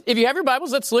If you have your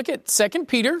Bibles, let's look at 2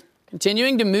 Peter,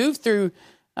 continuing to move through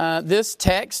this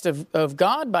text of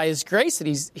God by His grace that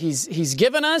He's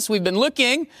given us. We've been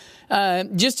looking,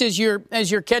 just as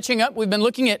you're catching up, we've been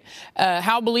looking at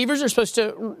how believers are supposed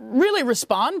to really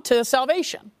respond to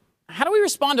salvation. How do we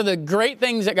respond to the great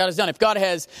things that God has done? If God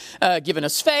has given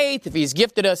us faith, if He's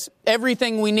gifted us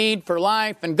everything we need for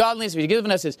life and godliness, if He's given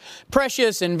us His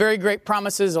precious and very great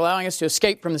promises, allowing us to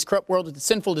escape from this corrupt world with its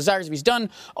sinful desires, if He's done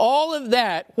all of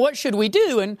that, what should we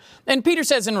do? And Peter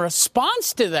says in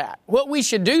response to that, what we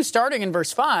should do, starting in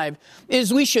verse 5,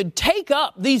 is we should take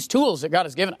up these tools that God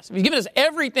has given us. If He's given us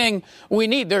everything we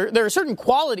need, there are certain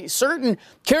qualities, certain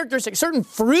characteristics, certain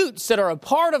fruits that are a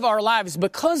part of our lives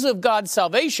because of God's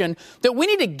salvation, that we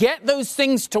need to get those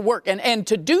things to work and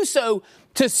to do so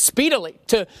to speedily,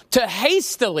 to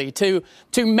hastily, to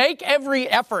make every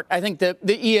effort, I think the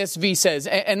ESV says.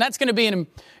 And that's going to be an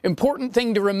important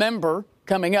thing to remember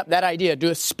coming up, that idea,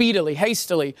 do a speedily,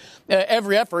 hastily,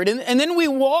 every effort. And then we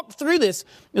walk through this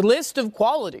list of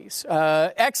qualities,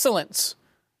 excellence,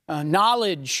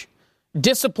 knowledge,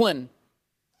 discipline,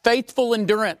 faithful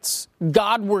endurance,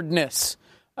 Godwardness,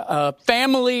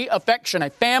 family affection, a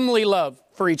family love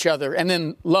for each other, and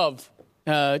then love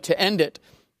to end it.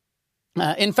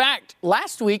 In fact,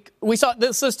 last week we saw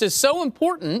this list is so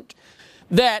important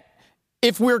that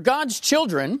if we're God's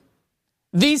children,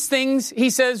 these things, he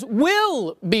says,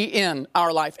 will be in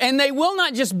our life. And they will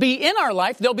not just be in our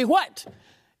life, they'll be what?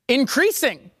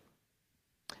 Increasing.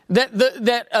 That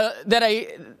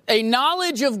a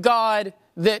knowledge of God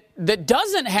that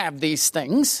doesn't have these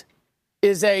things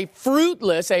is a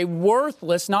fruitless, a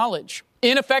worthless knowledge.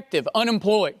 Ineffective,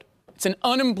 unemployed. It's an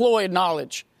unemployed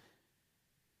knowledge.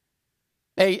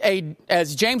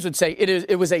 As James would say, it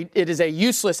is a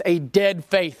useless, a dead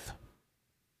faith.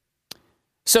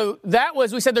 So that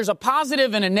was, we said there's a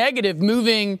positive and a negative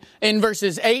moving in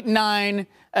verses 8 and 9,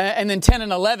 and then 10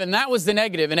 and 11. That was the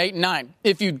negative in 8 and 9.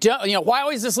 If you don't, why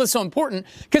is this list so important?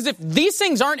 Because if these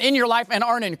things aren't in your life and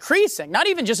aren't increasing, not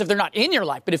even just if they're not in your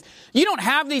life, but if you don't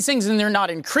have these things and they're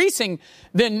not increasing,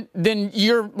 then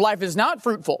your life is not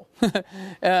fruitful.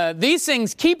 These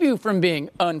things keep you from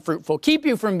being unfruitful, keep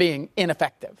you from being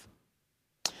ineffective.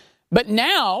 But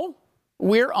now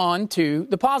we're on to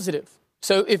the positive.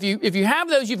 So if you have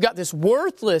those, you've got this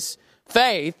worthless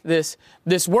faith, this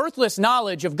worthless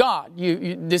knowledge of God.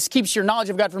 This keeps your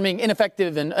knowledge of God from being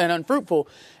ineffective and unfruitful.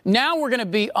 Now we're going to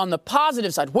be on the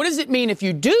positive side. What does it mean if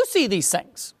you do see these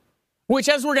things? Which,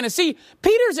 as we're going to see,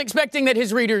 Peter's expecting that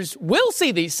his readers will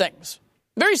see these things.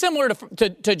 Very similar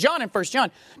to John in 1 John.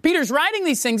 Peter's writing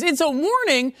these things. It's a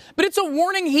warning, but it's a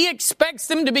warning he expects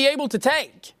them to be able to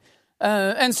take.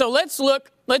 And so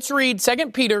let's read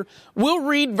 2 Peter. We'll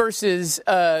read verses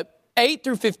 8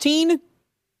 through 15.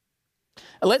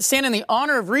 Let's stand in the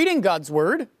honor of reading God's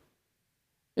Word.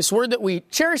 This Word that we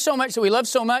cherish so much, that we love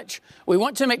so much. We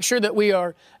want to make sure that we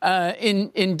are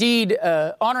indeed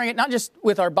honoring it, not just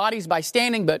with our bodies by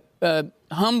standing, but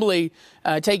humbly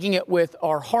taking it with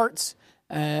our hearts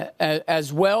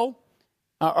as well.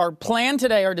 Our plan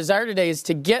today, our desire today is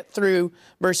to get through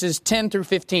verses 10 through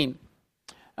 15.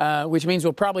 Which means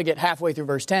we'll probably get halfway through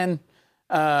verse 10,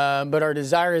 but our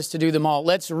desire is to do them all.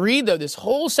 Let's read, though, this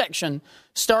whole section,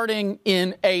 starting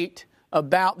in 8,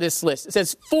 about this list. It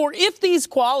says, "For if these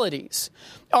qualities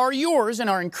are yours and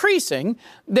are increasing,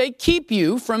 they keep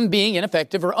you from being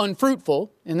ineffective or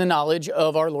unfruitful in the knowledge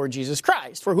of our Lord Jesus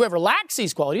Christ. For whoever lacks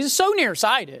these qualities is so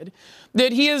nearsighted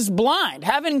that he is blind,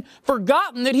 having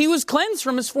forgotten that he was cleansed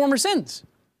from his former sins.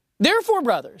 Therefore,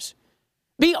 brothers,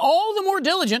 be all the more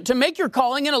diligent to make your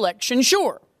calling and election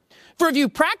sure. For if you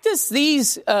practice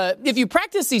these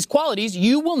qualities,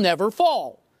 you will never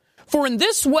fall. For in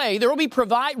this way there will be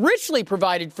richly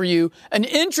provided for you an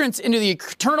entrance into the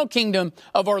eternal kingdom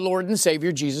of our Lord and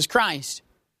Savior Jesus Christ.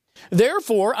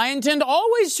 Therefore, I intend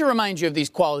always to remind you of these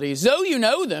qualities, though you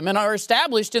know them and are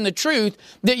established in the truth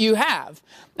that you have.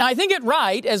 Now, I think it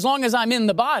right, as long as I'm in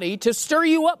the body, to stir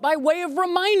you up by way of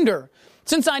reminder,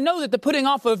 since I know that the putting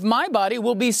off of my body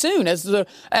will be soon,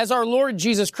 as our Lord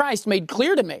Jesus Christ made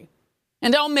clear to me.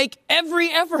 And I'll make every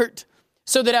effort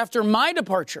so that after my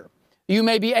departure, you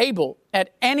may be able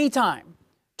at any time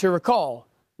to recall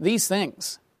these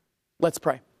things." Let's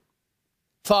pray.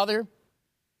 Father,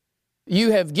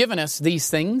 you have given us these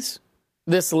things,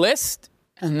 this list,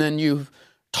 and then you've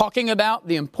talking about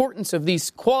the importance of these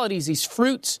qualities, these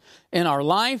fruits in our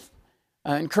life,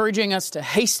 encouraging us to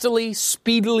hastily,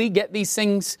 speedily get these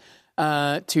things,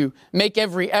 to make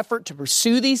every effort to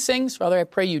pursue these things. Father, I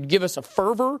pray you'd give us a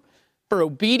fervor for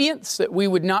obedience, that we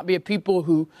would not be a people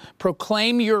who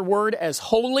proclaim your word as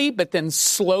holy, but then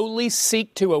slowly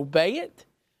seek to obey it.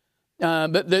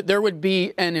 but that there would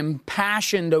be an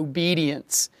impassioned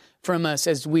obedience from us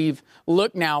as we've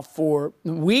looked now for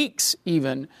weeks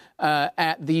even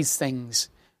at these things.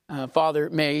 Father,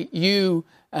 may you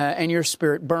and your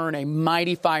Spirit burn a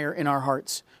mighty fire in our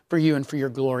hearts for you and for your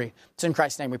glory. It's in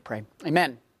Christ's name we pray.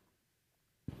 Amen.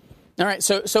 All right,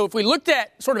 so if we looked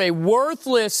at sort of a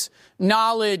worthless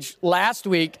knowledge last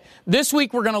week, this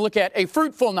week we're going to look at a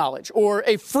fruitful knowledge or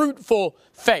a fruitful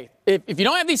faith. If you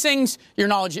don't have these things, your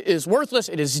knowledge is worthless,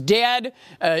 it is dead,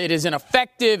 it is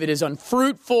ineffective, it is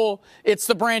unfruitful, it's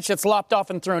the branch that's lopped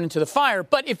off and thrown into the fire.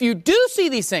 But if you do see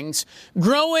these things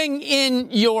growing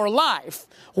in your life,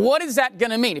 what is that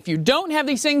going to mean? If you don't have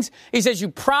these things, he says you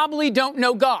probably don't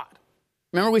know God.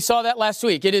 Remember we saw that last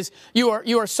week. It is you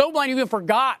are so blind you even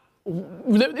forgot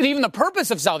even the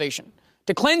purpose of salvation,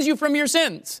 to cleanse you from your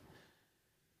sins.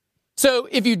 So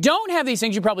if you don't have these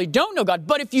things, you probably don't know God.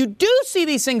 But if you do see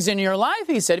these things in your life,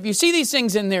 he said, if you see these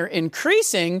things and they're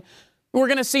increasing, we're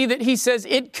going to see that he says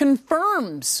it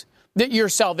confirms that your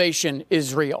salvation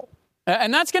is real.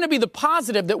 And that's going to be the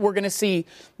positive that we're going to see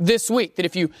this week, that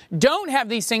if you don't have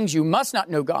these things, you must not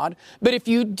know God. But if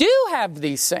you do have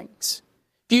these things,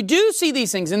 if you do see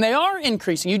these things and they are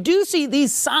increasing, you do see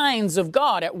these signs of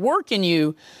God at work in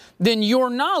you, then your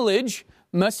knowledge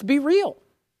must be real.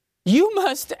 You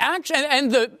must actually,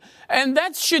 and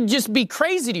that should just be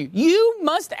crazy to you. You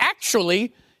must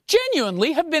actually,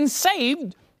 genuinely have been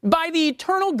saved by the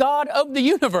eternal God of the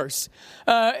universe.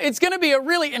 It's going to be a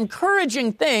really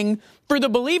encouraging thing for the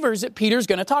believers that Peter's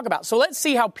going to talk about. So let's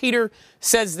see how Peter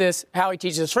says this, how he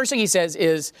teaches this. First thing he says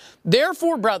is,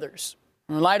 therefore, brothers,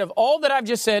 in light of all that I've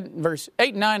just said, verse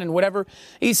 8, 9, and whatever,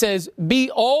 he says,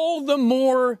 be all the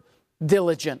more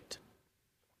diligent.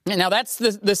 And now that's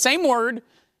the same word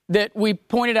that we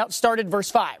pointed out started verse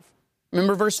 5.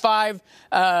 Remember verse 5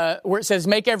 where it says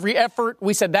make every effort?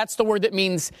 We said that's the word that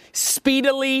means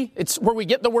speedily. It's where we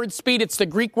get the word speed. It's the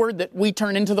Greek word that we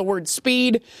turn into the word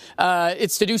speed.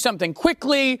 It's to do something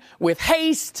quickly, with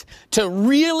haste, to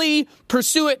really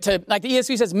pursue it, to, like the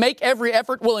ESV says, make every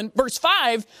effort. Well, in verse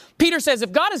 5, Peter says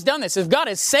if God has done this, if God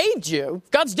has saved you,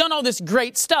 if God's done all this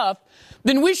great stuff,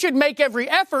 then we should make every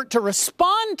effort to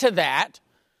respond to that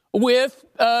with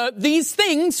these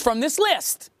things from this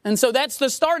list. And so that's the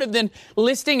start of then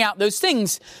listing out those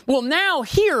things. Well, now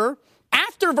here,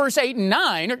 after verse 8 and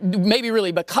 9, or maybe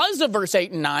really because of verse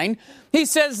 8 and 9, he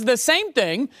says the same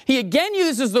thing. He again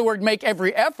uses the word make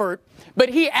every effort, but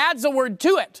he adds a word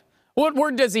to it. What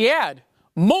word does he add?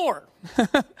 More.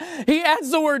 He adds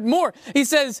the word more. He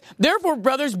says, therefore,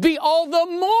 brothers, be all the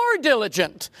more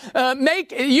diligent.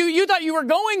 You thought you were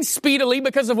going speedily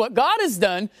because of what God has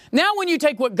done. Now, when you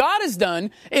take what God has done,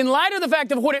 in light of the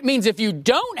fact of what it means if you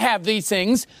don't have these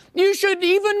things, you should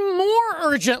even more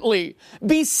urgently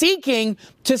be seeking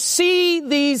to see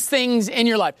these things in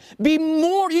your life.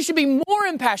 You should be more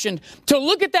impassioned to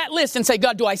look at that list and say,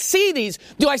 God, do I see these?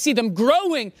 Do I see them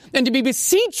growing? And to be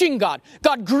beseeching God,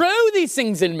 God, grow these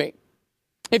things in me.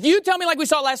 If you tell me, like we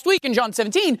saw last week in John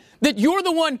 17, that you're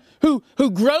the one who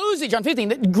grows, John 15,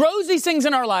 that grows these things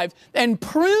in our life and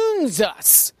prunes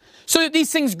us so that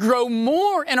these things grow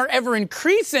more and are ever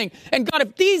increasing. And God,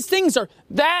 if these things are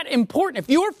that important, if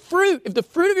the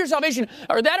fruit of your salvation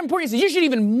are that important, you should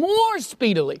even more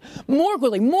speedily, more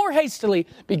quickly, more hastily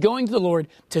be going to the Lord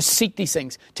to seek these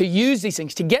things, to use these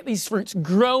things, to get these fruits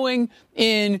growing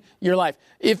in your life.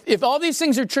 If all these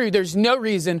things are true, there's no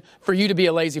reason for you to be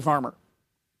a lazy farmer.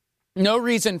 No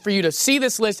reason for you to see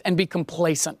this list and be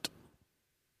complacent.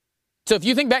 So if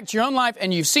you think back to your own life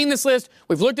and you've seen this list,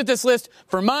 we've looked at this list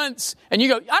for months, and you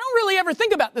go, I don't really ever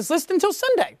think about this list until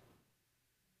Sunday.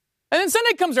 And then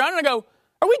Sunday comes around and I go,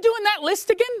 are we doing that list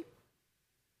again?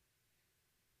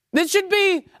 This should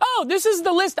be, this is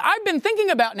the list I've been thinking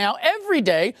about now every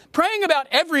day, praying about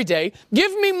every day.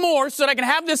 Give me more so that I can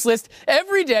have this list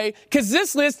every day, because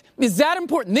this list is that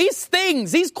important. These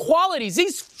things, these qualities,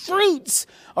 these fruits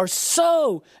are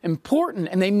so important,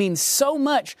 and they mean so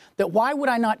much that why would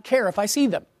I not care if I see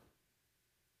them?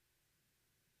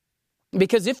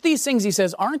 Because if these things, he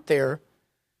says, aren't there,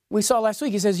 we saw last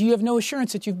week, he says, you have no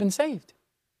assurance that you've been saved.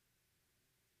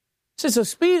 He says, so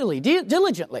speedily,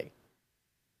 diligently,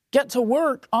 get to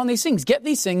work on these things. Get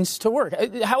these things to work.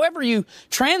 However you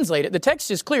translate it, the text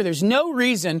is clear. There's no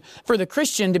reason for the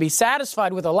Christian to be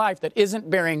satisfied with a life that isn't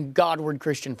bearing Godward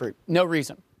Christian fruit. No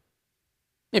reason.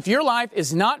 If your life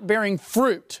is not bearing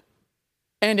fruit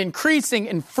and increasing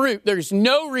in fruit, there's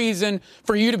no reason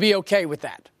for you to be okay with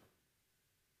that.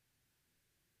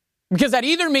 Because that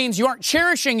either means you aren't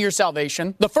cherishing your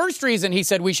salvation. The first reason he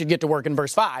said we should get to work in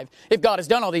verse 5, if God has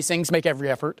done all these things, make every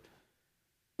effort.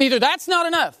 Either that's not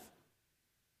enough,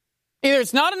 Either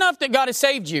it's not enough that God has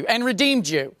saved you and redeemed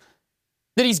you,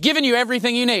 that he's given you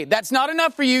everything you need. That's not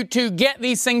enough for you to get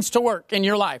these things to work in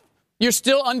your life. You're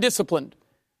still undisciplined.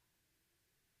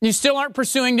 You still aren't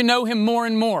pursuing to know him more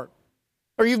and more.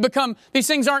 Or these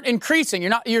things aren't increasing.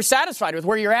 You're satisfied with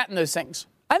where you're at in those things.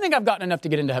 I think I've gotten enough to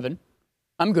get into heaven.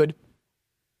 I'm good.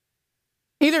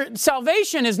 Either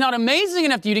salvation is not amazing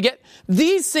enough to you to get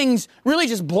these things really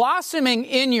just blossoming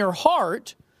in your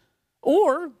heart,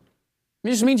 or it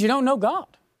just means you don't know God.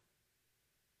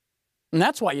 And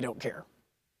that's why you don't care.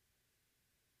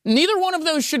 Neither one of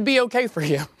those should be okay for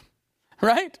you,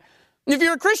 right? If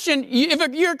you're a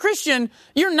Christian,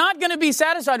 you're not going to be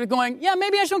satisfied with going, yeah,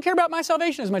 maybe I just don't care about my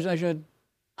salvation as much as I should.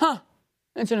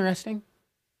 That's interesting.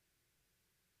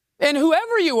 And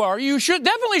whoever you are, you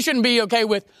definitely shouldn't be okay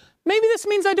with, maybe this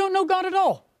means I don't know God at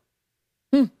all.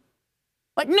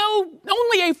 Like, no,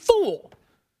 only a fool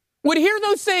would hear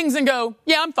those things and go,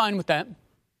 yeah, I'm fine with that.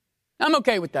 I'm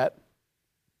okay with that.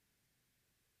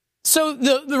 So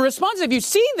the response, if you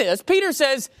see this, Peter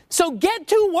says, so get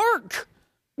to work.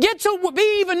 Get to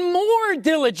be even more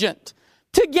diligent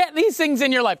to get these things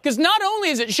in your life. Because not only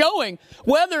is it showing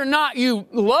whether or not you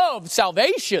love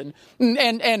salvation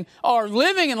and are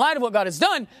living in light of what God has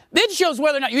done, it shows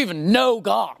whether or not you even know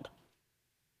God.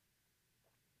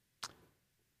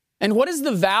 And what is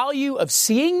the value of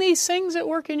seeing these things at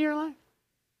work in your life?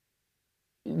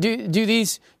 Do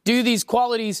these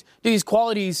qualities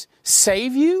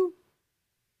save you?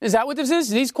 Is that what this is?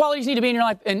 These qualities need to be in your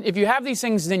life, and if you have these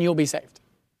things, then you'll be saved.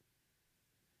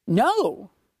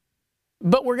 No.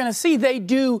 But we're going to see they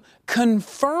do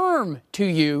confirm to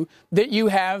you that you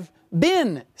have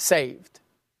been saved.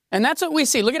 And that's what we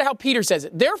see. Look at how Peter says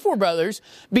it. Therefore, brothers,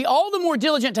 be all the more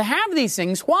diligent to have these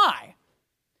things. Why?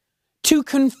 To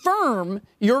confirm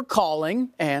your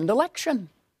calling and election.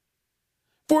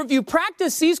 For if you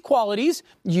practice these qualities,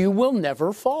 you will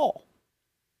never fall.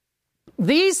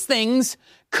 These things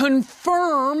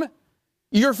confirm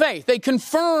your faith. They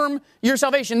confirm your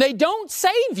salvation. They don't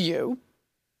save you,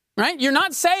 right? You're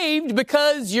not saved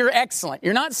because you're excellent.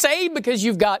 You're not saved because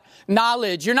you've got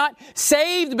knowledge. You're not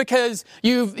saved because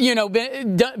you've,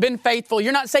 been faithful.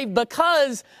 You're not saved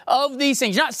because of these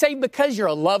things. You're not saved because you're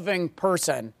a loving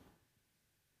person.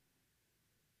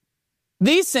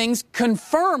 These things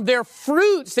confirm, they're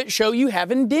fruits that show you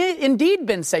have indeed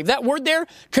been saved. That word there,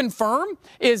 confirm,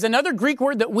 is another Greek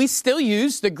word that we still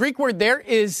use. The Greek word there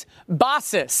is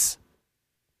basis,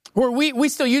 where we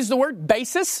still use the word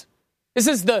basis. This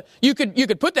is you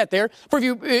could put that there for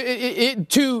you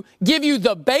to give you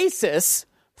the basis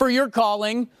for your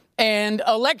calling and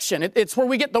election. It's where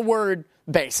we get the word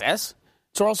basis.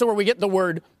 It's also where we get the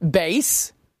word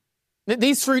base.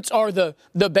 These fruits are the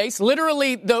base.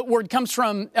 Literally, the word comes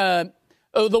from the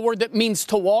word that means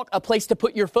to walk, a place to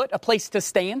put your foot, a place to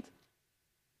stand.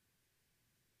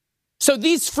 So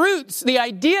these fruits, the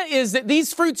idea is that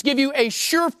these fruits give you a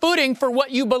sure footing for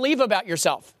what you believe about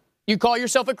yourself. You call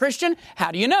yourself a Christian?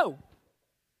 How do you know?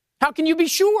 How can you be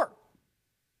sure?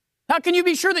 How can you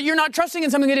be sure that you're not trusting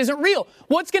in something that isn't real?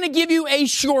 What's going to give you a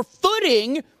sure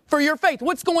footing for your faith?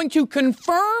 What's going to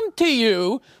confirm to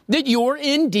you that you're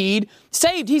indeed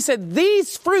saved? He said,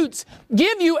 these fruits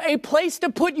give you a place to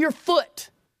put your foot.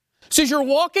 So as you're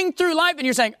walking through life and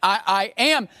you're saying, I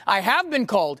have been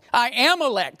called, I am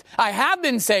elect, I have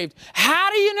been saved.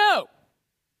 How do you know?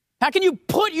 How can you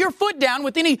put your foot down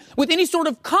with any sort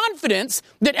of confidence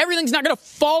that everything's not going to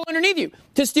fall underneath you?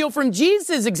 To steal from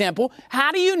Jesus' example,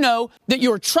 how do you know that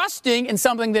you're trusting in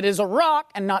something that is a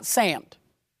rock and not sand?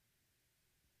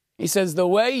 He says the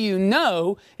way you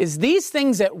know is these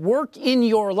things at work in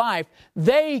your life,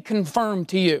 they confirm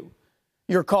to you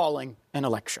your calling and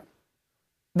election.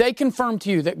 They confirm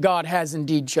to you that God has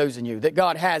indeed chosen you, that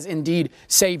God has indeed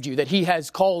saved you, that He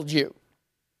has called you.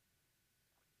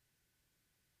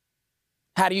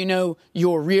 How do you know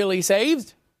you're really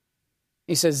saved?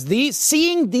 He says,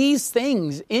 seeing these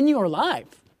things in your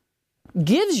life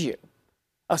gives you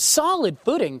a solid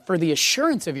footing for the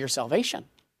assurance of your salvation.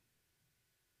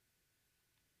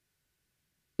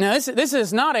 Now, this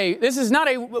is not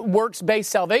a works-based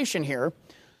salvation here.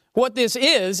 What this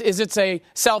is it's a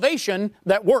salvation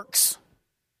that works.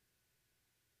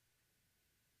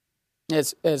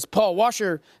 As Paul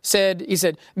Washer said, he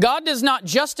said, God does not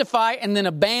justify and then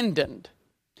abandon.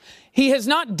 He has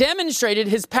not demonstrated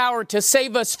His power to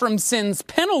save us from sin's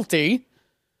penalty,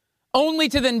 only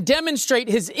to then demonstrate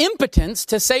His impotence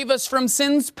to save us from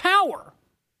sin's power.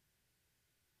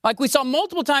 Like we saw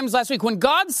multiple times last week, when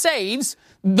God saves,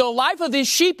 the life of His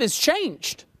sheep is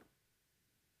changed.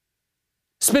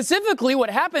 Specifically, what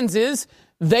happens is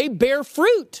they bear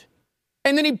fruit,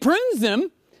 and then He prunes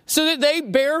them so that they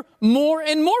bear more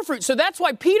and more fruit. So that's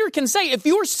why Peter can say, if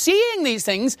you're seeing these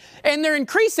things and they're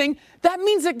increasing, that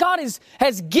means that God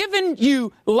has given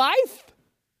you life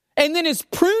and then is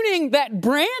pruning that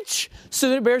branch so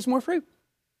that it bears more fruit.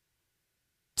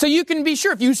 So you can be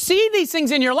sure if you see these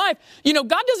things in your life,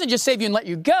 God doesn't just save you and let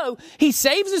you go. He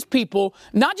saves his people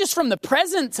not just from the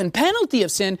presence and penalty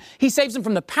of sin, he saves them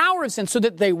from the power of sin so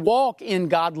that they walk in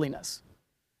godliness.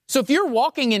 So if you're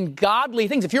walking in godly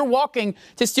things, if you're walking,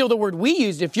 to steal the word we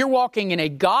used, if you're walking in a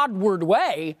Godward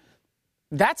way,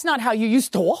 that's not how you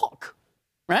used to walk,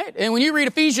 right? And when you read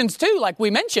Ephesians 2, like we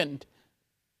mentioned,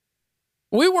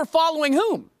 we were following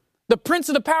whom? The prince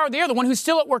of the power of the air, the one who's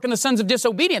still at work in the sons of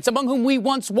disobedience, among whom we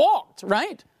once walked,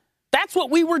 right? That's what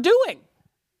we were doing.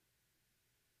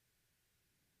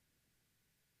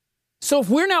 So if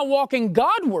we're now walking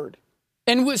Godward,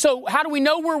 so how do we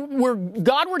know we're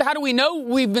Godward? How do we know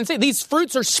we've been saved? These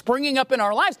fruits are springing up in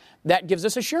our lives. That gives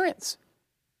us assurance.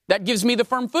 That gives me the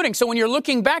firm footing. So when you're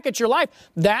looking back at your life,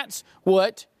 that's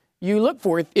what you look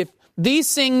for. If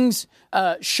these things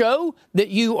show that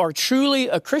you are truly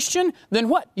a Christian, then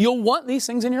what? You'll want these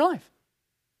things in your life.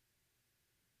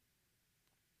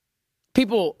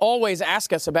 People always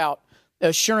ask us about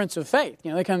assurance of faith.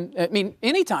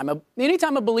 Anytime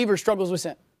a believer struggles with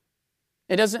sin,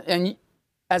 it doesn't, and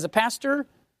as a pastor,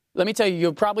 let me tell you,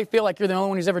 you'll probably feel like you're the only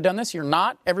one who's ever done this. You're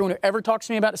not. Everyone who ever talks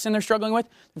to me about a sin they're struggling with,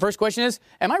 the first question is,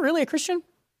 am I really a Christian?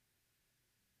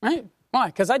 Right? Why?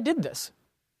 Because I did this.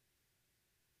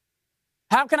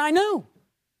 How can I know?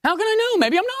 How can I know?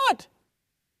 Maybe I'm not.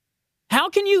 How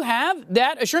can you have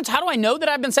that assurance? How do I know that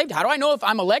I've been saved? How do I know if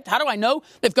I'm elect? How do I know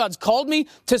if God's called me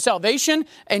to salvation?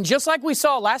 And just like we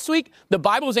saw last week, the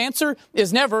Bible's answer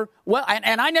is never, well,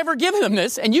 and I never give him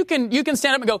this. And you can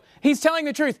stand up and go, he's telling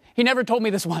the truth. He never told me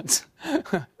this once.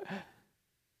 And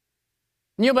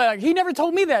you'll be like, he never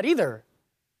told me that either.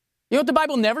 You know what the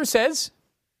Bible never says?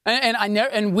 Zach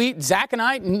and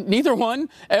I, neither one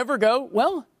ever go,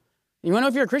 well, you want to know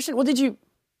if you're a Christian? Well, did you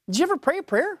ever pray a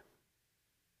prayer?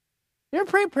 You ever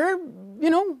pray a prayer,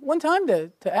 one time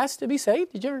to ask to be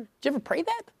saved? Did you ever pray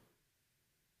that?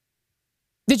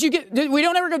 We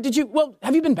don't ever go,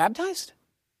 have you been baptized?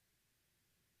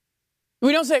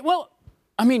 We don't say,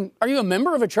 are you a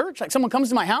member of a church? Like someone comes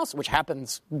to my house, which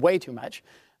happens way too much,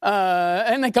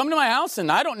 and they come to my house and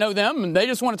I don't know them and they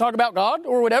just want to talk about God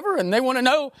or whatever and they want to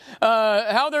know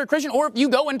how they're a Christian. Or if you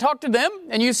go and talk to them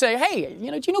and you say, hey, do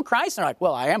you know Christ? And they're like,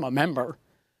 well, I am a member.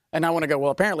 And I want to go,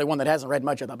 well, apparently one that hasn't read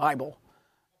much of the Bible.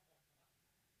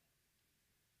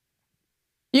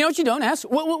 You know what you don't ask?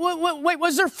 Wait,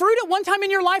 was there fruit at one time in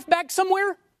your life back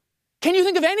somewhere? Can you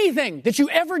think of anything that you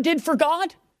ever did for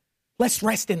God? Let's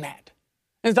rest in that.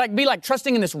 It's be like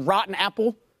trusting in this rotten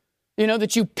apple,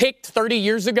 that you picked 30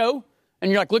 years ago.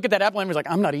 And you're like, look at that apple. And you're like,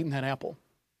 I'm not eating that apple.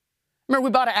 Remember,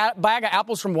 we bought a bag of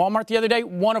apples from Walmart the other day.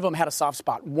 One of them had a soft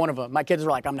spot. One of them. My kids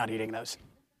were like, I'm not eating those.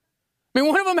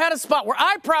 One of them had a spot where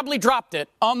I probably dropped it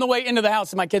on the way into the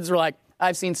house. And my kids were like,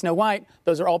 I've seen Snow White.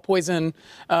 Those are all poison.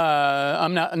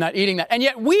 I'm not eating that. And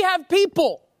yet we have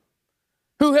people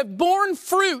who have borne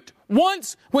fruit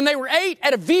once when they were 8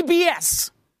 at a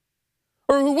VBS.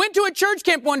 Or who went to a church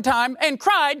camp one time and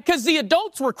cried because the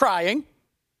adults were crying,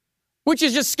 which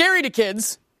is just scary to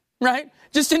kids, right?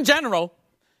 Just in general.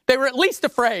 They were at least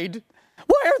afraid.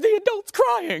 Why are the adults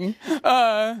crying?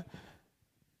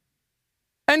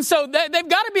 And so they've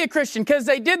got to be a Christian because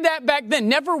they did that back then.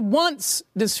 Never once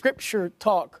does Scripture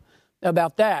talk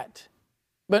about that.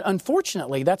 But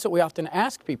unfortunately, that's what we often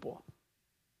ask people.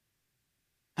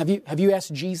 Have you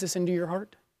asked Jesus into your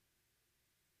heart?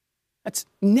 That's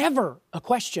never a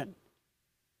question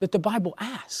that the Bible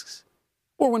asks.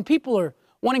 Or when people are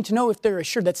wanting to know if they're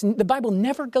assured, the Bible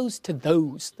never goes to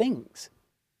those things.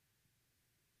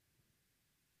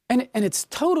 And it's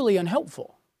totally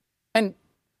unhelpful. And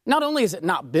not only is it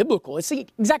not biblical, it's the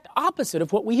exact opposite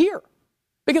of what we hear.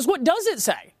 Because what does it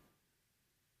say?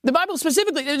 The Bible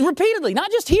specifically, repeatedly,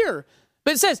 not just here,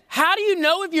 but it says, how do you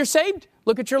know if you're saved?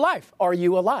 Look at your life. Are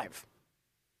you alive?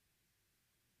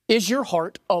 Is your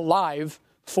heart alive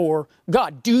for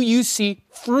God? Do you see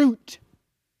fruit?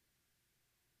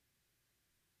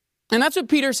 And that's what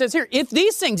Peter says here. If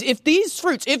these things, if these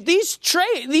fruits, if these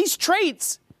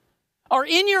traits are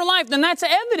in your life, then that's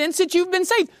evidence that you've been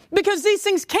saved. Because these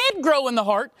things can't grow in the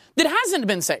heart that hasn't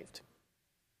been saved,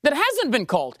 that hasn't been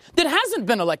called, that hasn't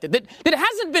been elected, that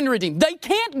hasn't been redeemed. They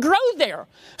can't grow there.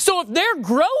 So if they're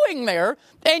growing there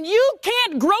and you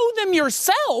can't grow them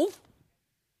yourself,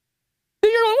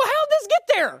 then you're going, well, how'd this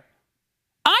get there?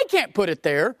 I can't put it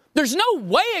there. There's no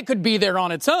way it could be there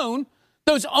on its own.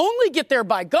 Those only get there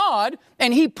by God,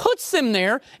 and he puts them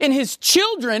there in his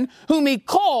children whom he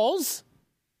calls.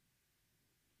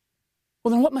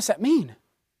 Well, then what must that mean?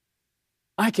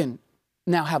 I can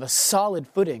now have a solid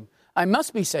footing. I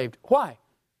must be saved. Why?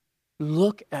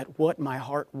 Look at what my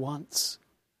heart wants.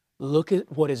 Look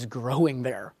at what is growing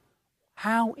there.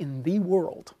 How in the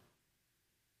world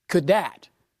could that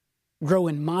grow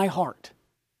in my heart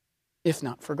if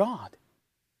not for God?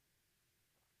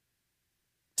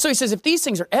 So he says, if these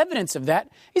things are evidence of that,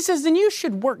 he says, then you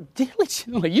should work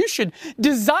diligently. You should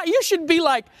desire, you should be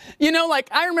like, like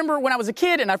I remember when I was a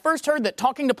kid and I first heard that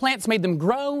talking to plants made them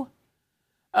grow.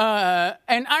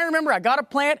 And I remember I got a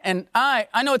plant, and I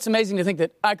know it's amazing to think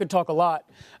that I could talk a lot.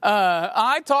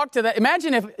 I talked to that.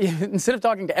 Imagine if instead of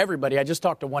talking to everybody, I just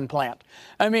talked to one plant.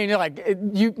 I mean,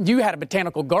 you had a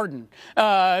botanical garden.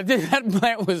 That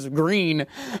plant was green.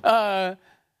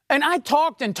 And I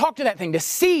talked to that thing to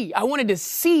see. I wanted to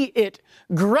see it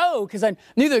grow because I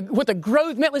knew what the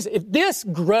growth meant. Listen, if this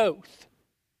growth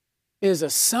is a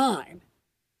sign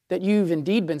that you've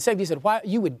indeed been saved, he said, why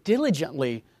you would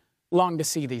diligently long to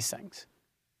see these things.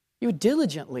 You would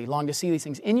diligently long to see these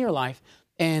things in your life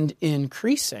and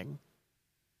increasing.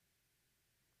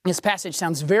 This passage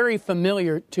sounds very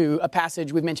familiar to a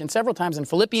passage we've mentioned several times in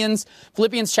Philippians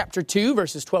chapter 2,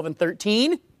 verses 12 and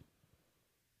 13.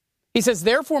 He says,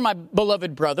 therefore, my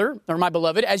beloved,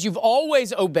 as you've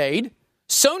always obeyed,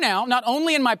 so now, not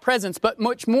only in my presence, but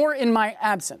much more in my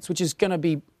absence, which is going to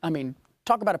be,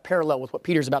 talk about a parallel with what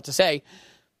Peter's about to say.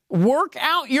 Work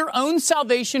out your own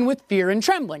salvation with fear and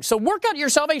trembling. So work out your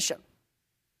salvation.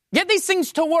 Get these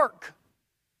things to work.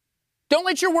 Don't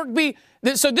let your work be...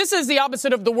 So this is the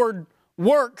opposite of the word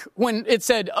work when it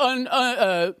said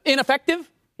ineffective.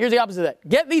 Here's the opposite of that.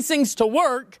 Get these things to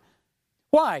work.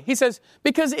 Why? He says,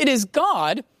 because it is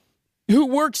God who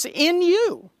works in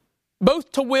you, both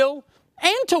to will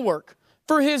and to work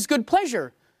for his good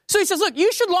pleasure. So he says, look,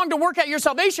 you should long to work out your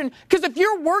salvation, because if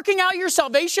you're working out your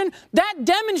salvation, that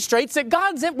demonstrates that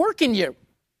God's at work in you.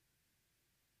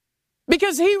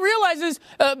 Because he realizes,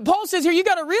 Paul says here, you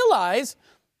got to realize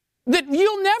that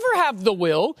you'll never have the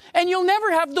will and you'll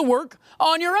never have the work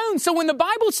on your own. So when the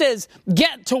Bible says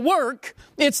get to work,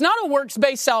 it's not a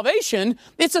works-based salvation,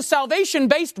 it's a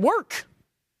salvation-based work.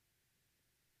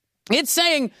 It's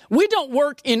saying we don't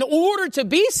work in order to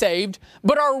be saved,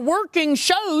 but our working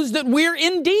shows that we're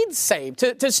indeed saved.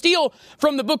 To steal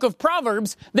from the book of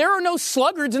Proverbs, there are no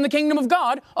sluggards in the kingdom of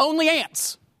God, only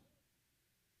ants.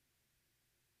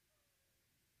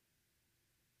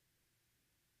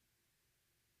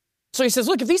 So he says,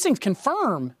 look, if these things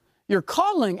confirm your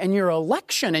calling and your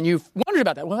election, and you've wondered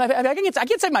about that, well, I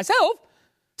can't save myself.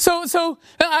 So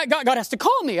God has to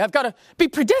call me. I've got to be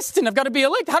predestined. I've got to be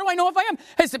elect. How do I know if I am?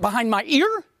 Is it behind my ear?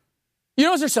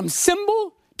 Is there some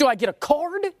symbol? Do I get a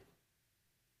card? And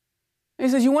he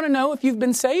says, you want to know if you've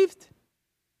been saved?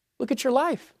 Look at your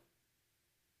life.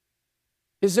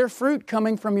 Is there fruit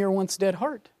coming from your once dead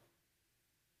heart?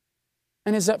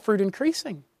 And is that fruit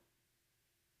increasing?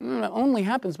 It only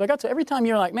happens by God. So every time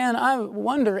you're like, man, I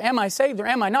wonder, am I saved or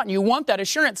am I not? And you want that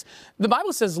assurance. The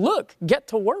Bible says, look, get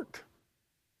to work.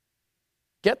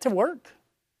 Get to work.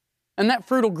 And that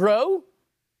fruit will grow.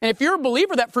 And if you're a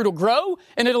believer, that fruit will grow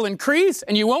and it'll increase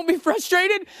and you won't be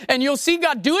frustrated and you'll see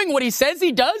God doing what he says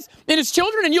he does in his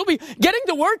children, and you'll be getting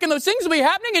to work and those things will be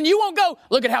happening and you won't go,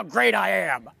 look at how great I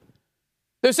am.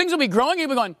 Those things will be growing and you'll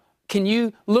be going, can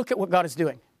you look at what God is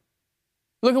doing?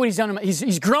 Look at what he's done.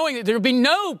 He's growing. There will be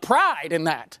no pride in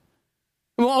that.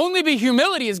 It will only be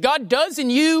humility as God does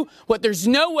in you what there's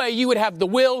no way you would have the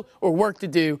will or work to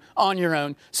do on your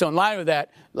own. So in light of that,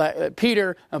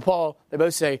 Peter and Paul, they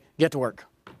both say, get to work.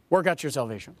 Work out your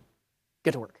salvation.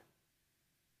 Get to work.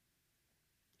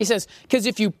 He says, because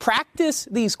if you practice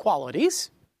these qualities,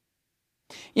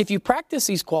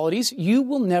 you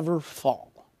will never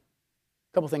fall.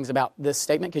 A couple things about this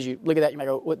statement, because you look at that, you might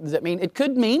go, what does that mean? It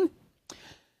could mean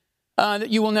that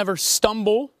you will never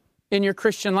stumble in your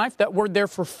Christian life. That word there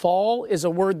for fall is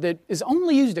a word that is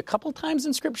only used a couple times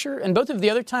in Scripture, and both of the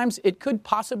other times it could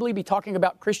possibly be talking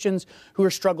about Christians who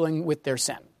are struggling with their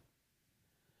sin.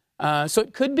 So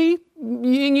it could be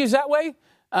being used that way.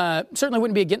 Certainly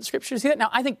wouldn't be against Scripture to see that. Now,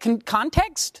 I think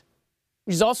context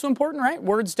is also important, right?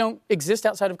 Words don't exist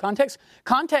outside of context.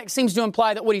 Context seems to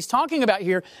imply that what he's talking about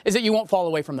here is that you won't fall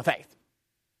away from the faith.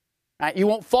 Right? You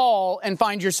won't fall and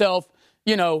find yourself,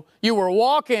 you were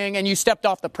walking and you stepped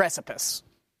off the precipice.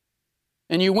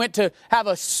 And you went to have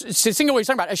a single way he's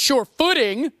talking about, a sure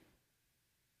footing.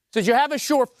 So as you have a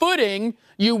sure footing,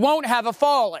 you won't have a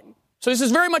falling. So this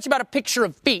is very much about a picture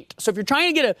of feet. So if you're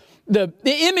trying to get the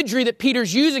imagery that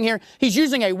Peter's using here, he's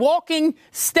using a walking,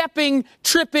 stepping,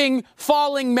 tripping,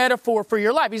 falling metaphor for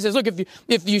your life. He says, look,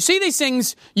 if you see these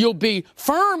things, you'll be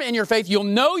firm in your faith, you'll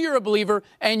know you're a believer,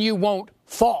 and you won't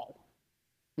fall.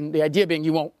 And the idea being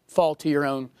you won't fall to your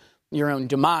own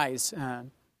demise,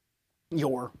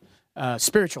 your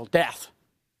spiritual death.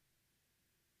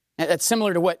 That's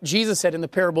similar to what Jesus said in the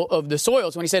parable of the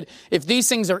soils when he said, if these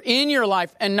things are in your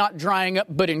life and not drying up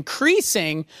but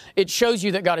increasing, it shows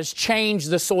you that God has changed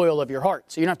the soil of your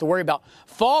heart. So you don't have to worry about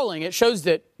falling. It shows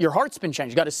that your heart's been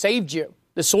changed. God has saved you.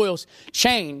 The soil's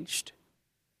changed.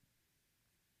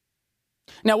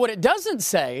 Now what it doesn't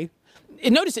say,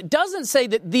 notice it doesn't say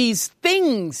that these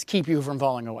things keep you from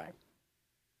falling away.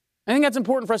 I think that's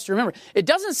important for us to remember. It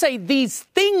doesn't say these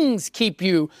things keep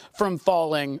you from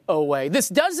falling away. This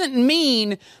doesn't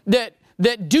mean that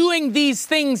doing these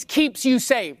things keeps you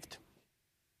saved.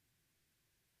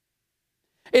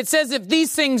 It says if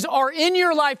these things are in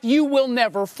your life, you will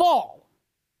never fall.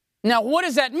 Now, what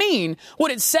does that mean?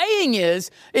 What it's saying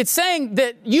is, it's saying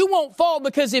that you won't fall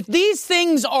because if these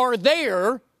things are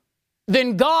there,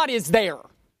 then God is there.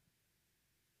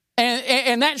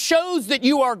 And that shows that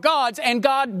you are God's, and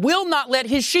God will not let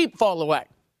his sheep fall away.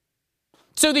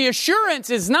 So the assurance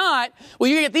is not,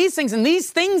 well, you get these things, and these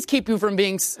things keep you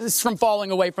from falling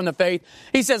away from the faith.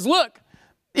 He says, look,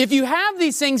 if you have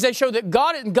these things, they show that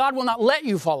God will not let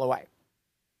you fall away.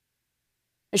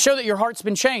 They show that your heart's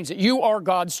been changed, that you are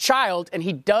God's child, and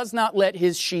he does not let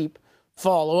his sheep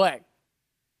fall away.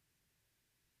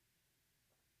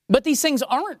 But these things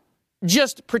aren't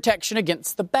just protection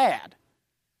against the bad.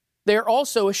 They are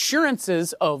also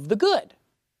assurances of the good.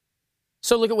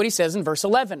 So look at what he says in verse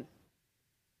 11.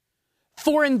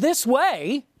 For in this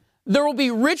way, there will be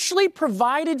richly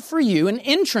provided for you an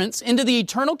entrance into the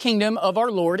eternal kingdom of our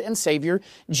Lord and Savior,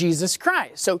 Jesus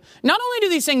Christ. So not only do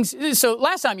these things, so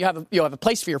last time you'll have a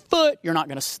place for your foot, you're not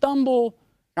going to stumble,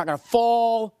 you're not going to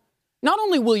fall. Not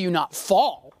only will you not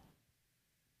fall,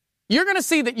 you're going to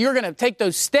see that you're going to take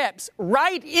those steps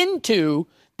right into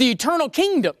the eternal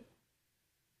kingdom.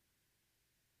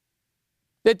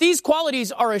 That these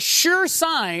qualities are a sure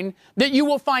sign that you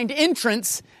will find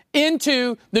entrance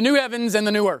into the new heavens and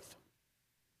the new earth.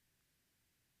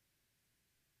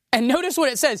 And notice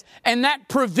what it says. And that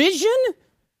provision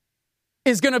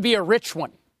is going to be a rich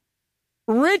one.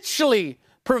 Richly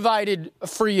provided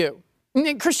for you.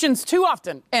 And Christians too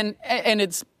often, and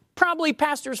it's probably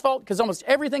pastors' fault because almost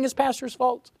everything is pastors'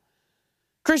 fault.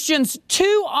 Christians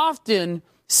too often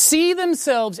see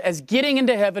themselves as getting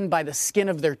into heaven by the skin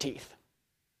of their teeth.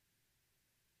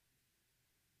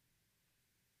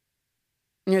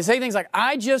 You know, say things like,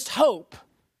 I just hope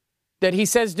that he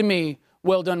says to me,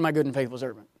 well done, my good and faithful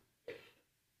servant.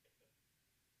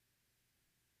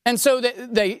 And so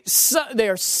they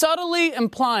are subtly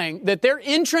implying that their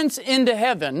entrance into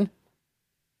heaven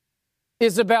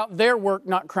is about their work,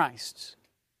 not Christ's.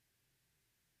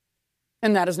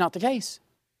 And that is not the case.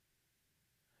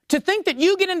 To think that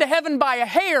you get into heaven by a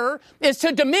hair is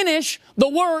to diminish the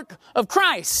work of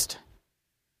Christ.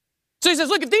 So he says,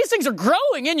 look, if these things are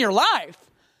growing in your life,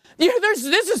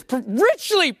 this is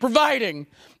richly providing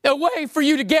a way for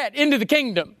you to get into the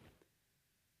kingdom.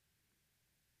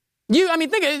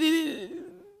 Think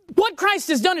what Christ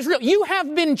has done is real. You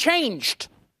have been changed.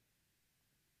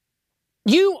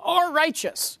 You are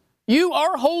righteous. You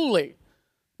are holy.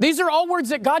 These are all words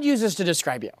that God uses to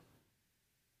describe you.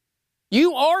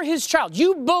 You are his child.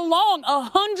 You belong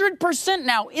 100%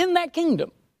 now in that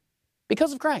kingdom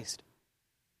because of Christ.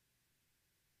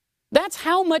 That's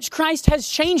how much Christ has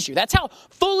changed you. That's how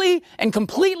fully and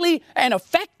completely and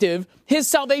effective his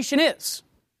salvation is.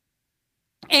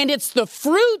 And it's the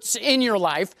fruits in your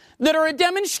life that are a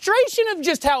demonstration of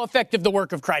just how effective the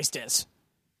work of Christ is.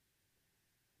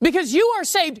 Because you are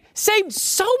saved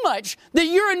so much that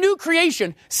you're a new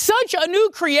creation. Such a new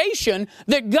creation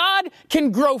that God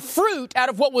can grow fruit out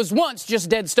of what was once just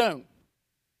dead stone.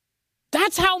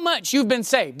 That's how much you've been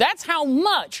saved. That's how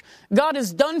much God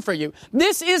has done for you.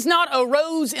 This is not a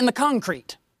rose in the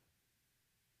concrete.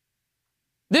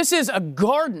 This is a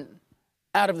garden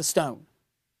out of the stone.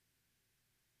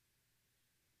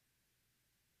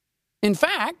 In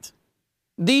fact,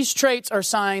 these traits are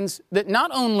signs that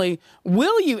not only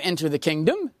will you enter the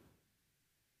kingdom,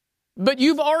 but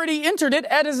you've already entered it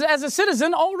as a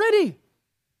citizen already.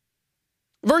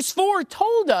 Verse 4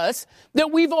 told us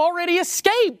that we've already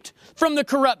escaped from the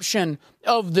corruption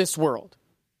of this world.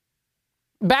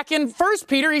 Back in 1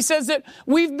 Peter, he says that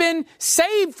we've been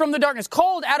saved from the darkness,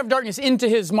 called out of darkness into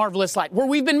his marvelous light, where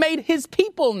we've been made his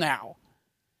people now.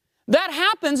 That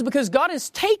happens because God has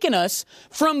taken us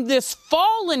from this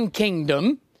fallen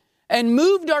kingdom and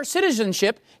moved our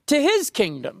citizenship to His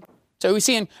kingdom. So we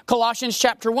see in Colossians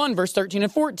chapter 1, verse 13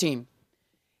 and 14.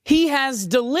 He has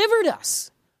delivered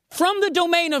us from the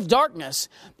domain of darkness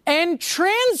and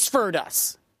transferred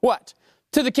us, what?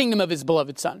 To the kingdom of His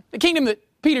beloved Son. The kingdom that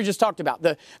Peter just talked about,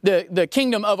 the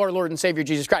kingdom of our Lord and Savior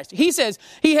Jesus Christ. He says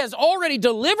He has already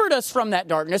delivered us from that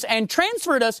darkness and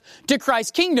transferred us to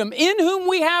Christ's kingdom, in whom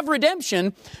we have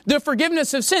redemption, the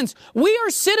forgiveness of sins. We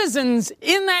are citizens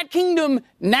in that kingdom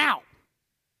now.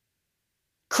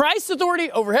 Christ's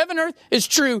authority over heaven and earth is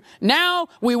true. Now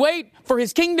we wait for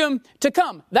His kingdom to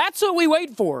come. That's what we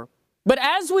wait for. But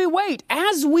as we wait,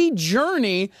 as we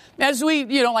journey, as we,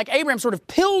 like Abraham's sort of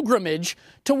pilgrimage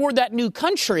toward that new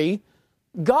country,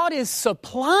 God is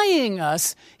supplying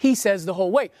us, He says, the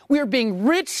whole way. We are being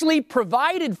richly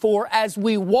provided for as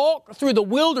we walk through the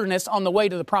wilderness on the way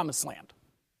to the promised land.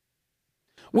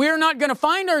 We're not going to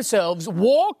find ourselves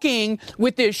walking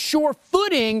with this sure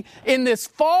footing in this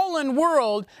fallen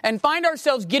world and find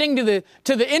ourselves getting to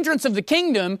the entrance of the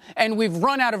kingdom and we've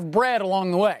run out of bread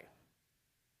along the way.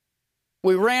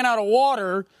 We ran out of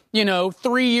water,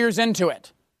 3 years into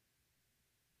it.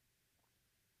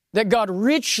 That God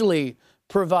richly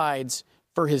provides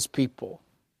for His people.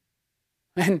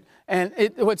 And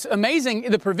what's amazing,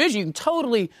 the provision, you can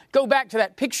totally go back to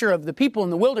that picture of the people in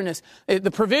the wilderness,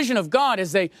 the provision of God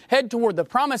as they head toward the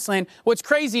promised land. What's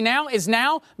crazy now is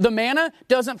now the manna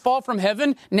doesn't fall from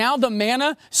heaven. Now the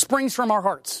manna springs from our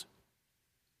hearts.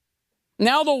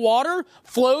 Now the water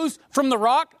flows from the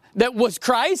rock that was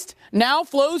Christ, now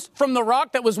flows from the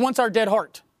rock that was once our dead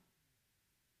heart.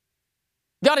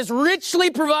 God is richly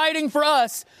providing for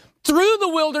us through the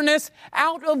wilderness,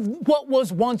 out of what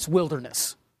was once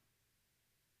wilderness.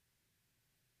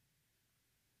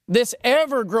 This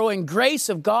ever-growing grace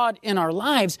of God in our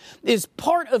lives is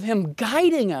part of Him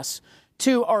guiding us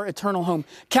to our eternal home.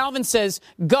 Calvin says,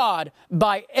 God,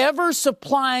 by ever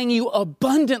supplying you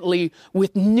abundantly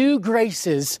with new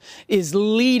graces, is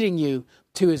leading you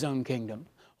to His own kingdom.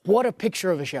 What a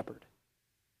picture of a shepherd.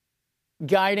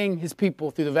 Guiding His people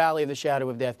through the valley of the shadow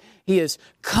of death. He is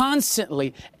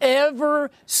constantly, ever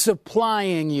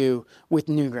supplying you with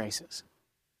new graces.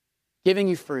 Giving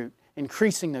you fruit,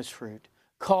 increasing those fruit,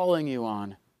 calling you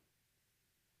on.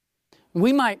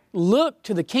 We might look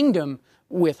to the kingdom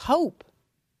with hope,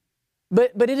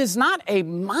 but it is not a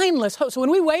mindless hope. So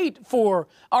when we wait for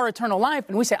our eternal life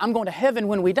and we say, I'm going to heaven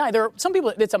when we die, there are some people,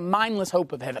 it's a mindless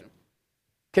hope of heaven.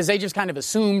 Because they just kind of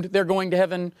assumed they're going to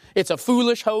heaven. It's a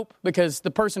foolish hope because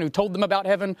the person who told them about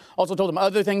heaven also told them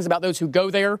other things about those who go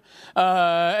there.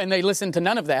 And they listened to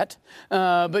none of that.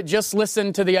 But just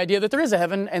listened to the idea that there is a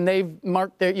heaven, and they've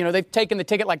marked their, they've taken the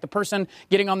ticket like the person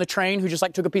getting on the train who just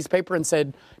took a piece of paper and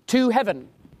said, to heaven.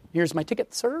 Here's my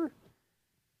ticket, sir.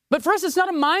 But for us, it's not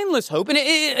a mindless hope. And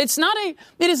it is not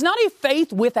a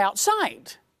faith without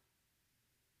sight.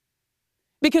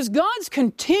 Because God's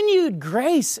continued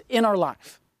grace in our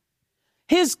life,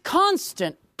 His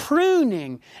constant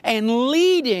pruning and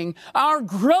leading, our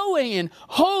growing in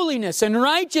holiness and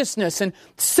righteousness and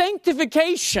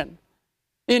sanctification,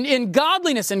 in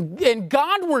godliness and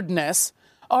Godwardness,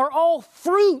 are all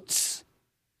fruits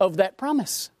of that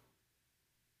promise.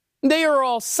 They are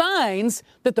all signs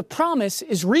that the promise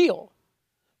is real.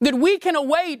 That we can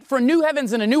await for new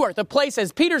heavens and a new earth, a place,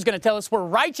 as Peter's going to tell us, where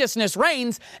righteousness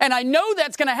reigns. And I know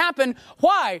that's going to happen.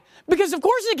 Why? Because of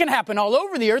course it can happen all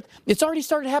over the earth. It's already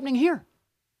started happening here.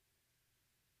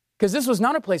 Because this was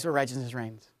not a place where righteousness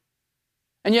reigns.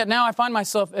 And yet now I find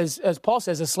myself, as Paul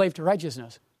says, a slave to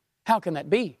righteousness. How can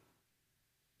that be?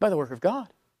 By the work of God.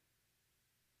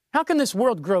 How can this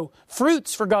world grow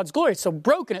fruits for God's glory? It's so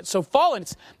broken, it's so fallen.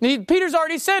 Peter's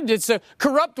already said it's a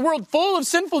corrupt world full of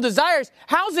sinful desires.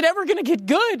 How's it ever going to get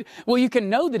good? Well, you can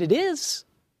know that it is.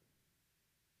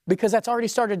 Because that's already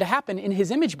started to happen in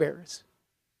His image bearers,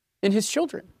 in His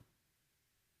children.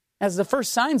 As the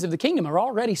first signs of the kingdom are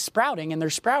already sprouting, and they're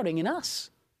sprouting in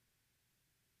us.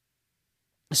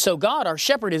 So God, our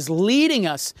shepherd, is leading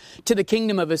us to the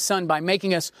kingdom of His Son by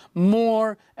making us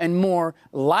more and more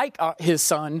like His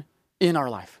Son in our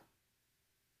life.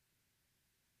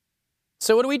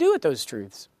 So what do we do with those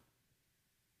truths?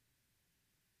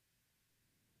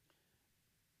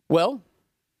 Well,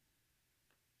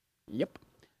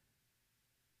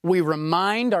 we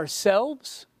remind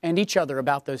ourselves and each other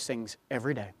about those things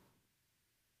every day.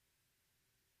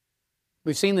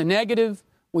 We've seen the negative,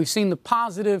 we've seen the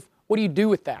positive. What do you do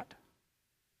with that?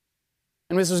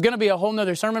 And this was going to be a whole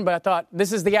nother sermon, but I thought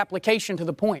this is the application to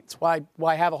the points. Why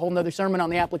have a whole nother sermon on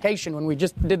the application when we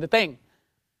just did the thing?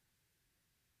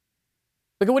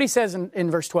 Look at what he says in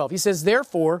verse 12. He says,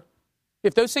 therefore,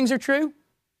 if those things are true,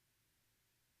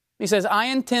 he says, I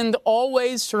intend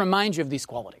always to remind you of these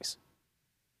qualities,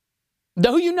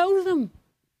 though you know them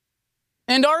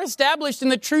and are established in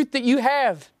the truth that you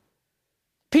have.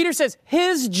 Peter says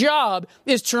his job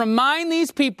is to remind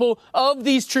these people of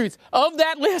these truths, of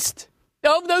that list,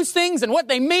 of those things and what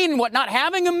they mean and what not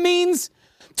having them means,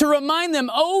 to remind them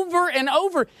over and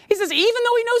over. He says, even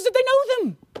though he knows that they know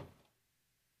them,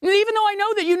 even though I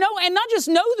know that you know, and not just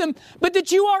know them, but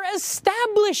that you are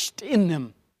established in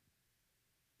them.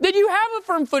 That you have a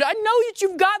firm foot. I know that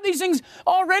you've got these things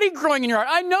already growing in your heart.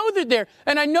 I know they're there,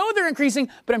 and I know they're increasing,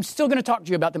 but I'm still going to talk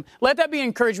to you about them. Let that be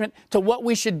encouragement to what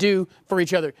we should do for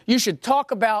each other. You should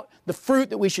talk about the fruit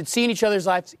that we should see in each other's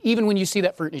lives, even when you see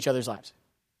that fruit in each other's lives.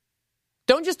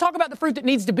 Don't just talk about the fruit that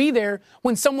needs to be there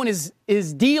when someone is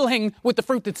dealing with the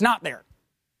fruit that's not there.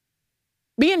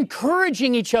 Be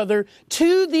encouraging each other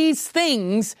to these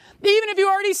things, even if you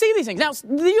already see these things. Now,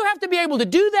 you have to be able to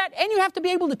do that, and you have to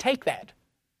be able to take that.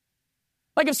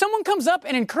 Like if someone comes up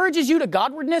and encourages you to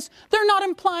Godwardness, they're not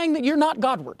implying that you're not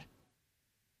Godward.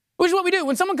 Which is what we do.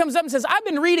 When someone comes up and says, I've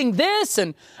been reading this,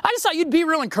 and I just thought you'd be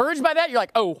real encouraged by that. You're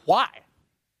like, oh, why?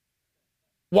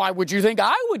 Why would you think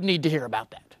I would need to hear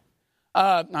about that?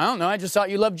 I don't know. I just thought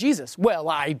you loved Jesus. Well,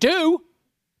 I do.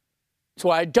 That's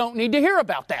why I don't need to hear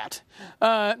about that.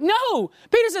 No.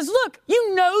 Peter says, look,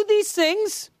 you know these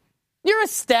things. You're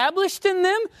established in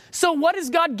them. So what has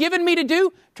God given me to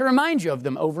do? To remind you of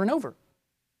them over and over.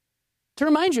 To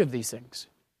remind you of these things.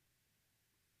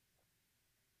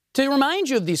 To remind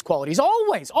you of these qualities.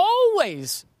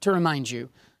 Always to remind you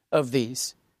of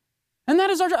these. And that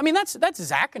is our job. I mean, that's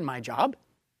Zach and my job.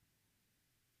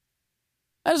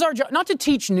 That is our job. Not to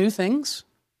teach new things,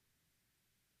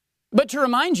 but to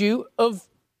remind you of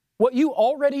what you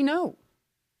already know.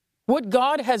 What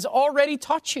God has already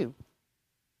taught you.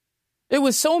 It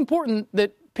was so important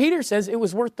that Peter says it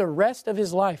was worth the rest of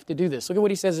his life to do this. Look at what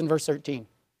he says in verse 13.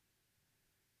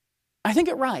 I think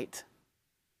it right,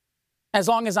 as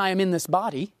long as I am in this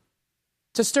body,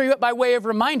 to stir you up by way of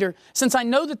reminder, since I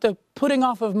know that the putting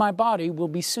off of my body will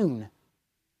be soon,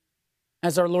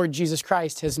 as our Lord Jesus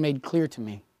Christ has made clear to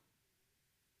me.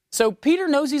 So Peter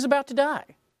knows he's about to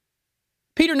die.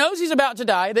 Peter knows he's about to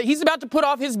die, that he's about to put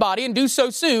off his body and do so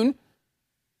soon.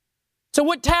 So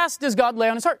what task does God lay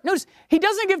on his heart? Notice, he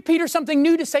doesn't give Peter something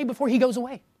new to say before he goes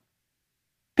away.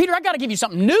 Peter, I got to give you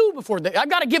something new I've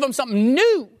got to give him something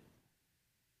new.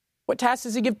 What task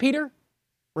does he give Peter?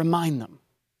 Remind them.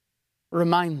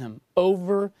 Remind them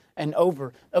over and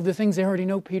over of the things they already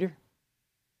know, Peter.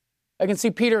 I can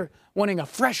see Peter wanting a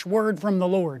fresh word from the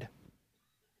Lord.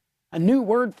 A new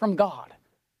word from God.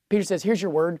 Peter says, here's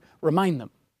your word. Remind them.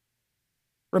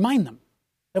 Remind them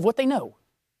of what they know.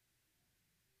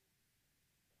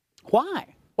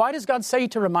 Why? Why does God say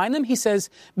to remind them? He says,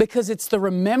 because it's the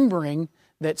remembering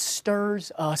that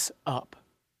stirs us up.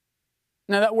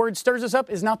 Now, that word stirs us up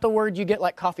is not the word you get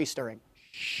like coffee stirring.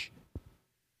 Shh.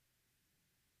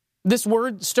 This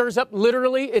word stirs up,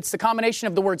 literally, it's the combination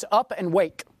of the words up and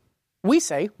wake. We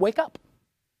say, wake up.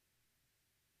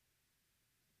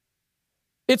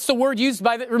 It's the word used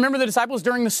by, remember the disciples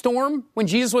during the storm when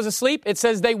Jesus was asleep? It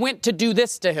says they went to do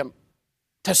this to him,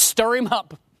 to stir him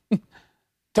up,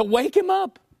 to wake him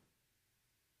up.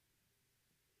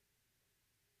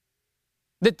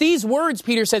 That these words,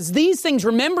 Peter says, these things,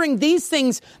 remembering these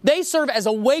things, they serve as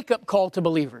a wake-up call to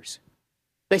believers.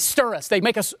 They stir us. They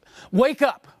make us wake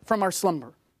up from our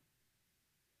slumber.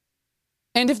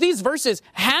 And if these verses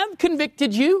have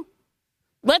convicted you,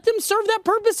 let them serve that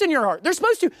purpose in your heart. They're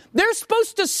supposed to. They're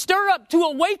supposed to stir up, to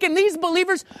awaken these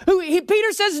believers who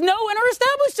Peter says know and are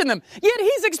established in them. Yet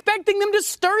he's expecting them to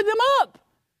stir them up.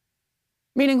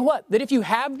 Meaning what? That if you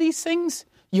have these things,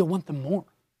 you'll want them more.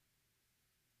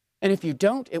 And if you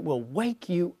don't, it will wake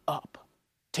you up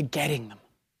to getting them.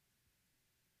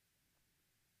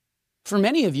 For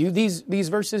many of you, these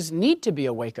verses need to be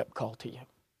a wake-up call to you.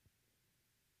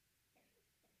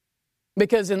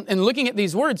 Because in looking at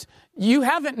these words, you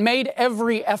haven't made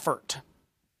every effort.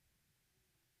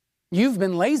 You've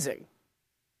been lazy.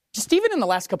 Just even in the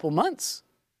last couple months.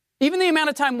 Even the amount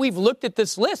of time we've looked at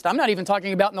this list, I'm not even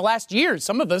talking about in the last years.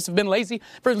 Some of us have been lazy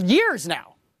for years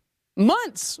now.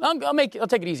 Months. I'll take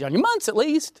it easy on you. Months at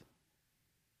least.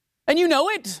 And you know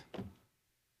it.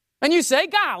 And you say,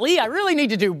 golly, I really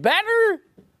need to do better.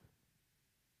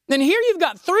 Then here you've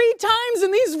got 3 times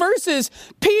in these verses,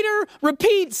 Peter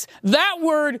repeats that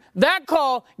word, that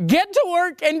call, get to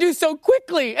work and do so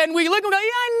quickly. And we look and go, yeah,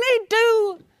 I need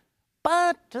to.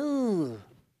 But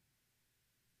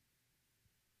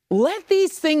let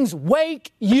these things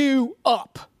wake you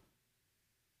up.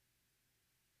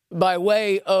 by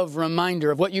way of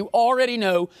reminder of what you already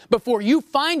know before you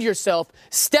find yourself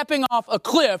stepping off a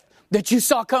cliff that you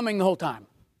saw coming the whole time.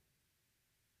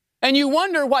 And you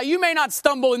wonder why you may not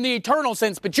stumble in the eternal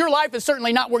sense, but your life is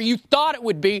certainly not where you thought it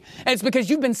would be. And it's because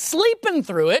you've been sleeping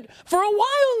through it for a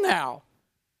while now.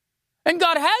 And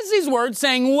God has these words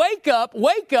saying, wake up,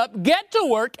 get to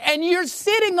work, and you're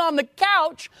sitting on the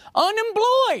couch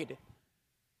unemployed.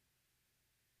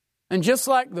 And just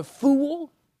like the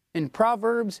fool in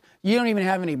Proverbs, you don't even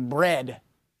have any bread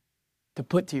to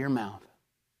put to your mouth.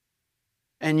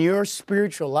 And your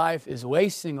spiritual life is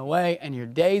wasting away, and your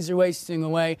days are wasting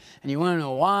away, and you want to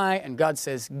know why, and God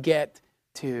says, get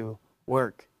to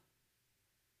work.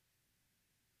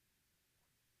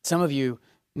 Some of you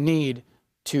need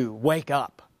to wake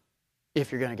up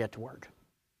if you're going to get to work.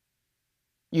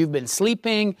 You've been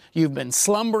sleeping, you've been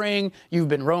slumbering, you've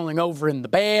been rolling over in the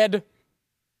bed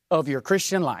of your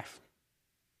Christian life.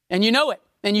 And you know it,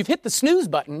 and you've hit the snooze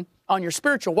button on your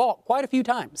spiritual walk quite a few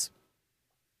times.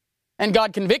 And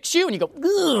God convicts you, and you go,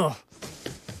 ugh.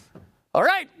 All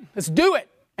right, let's do it.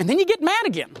 And then you get mad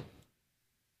again.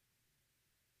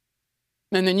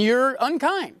 And then you're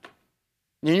unkind.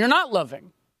 And you're not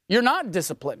loving. You're not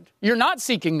disciplined. You're not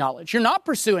seeking knowledge. You're not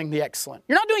pursuing the excellent.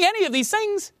 You're not doing any of these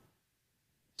things.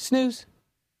 Snooze.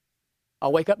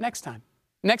 I'll wake up next time.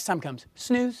 Next time comes,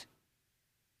 snooze.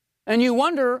 And you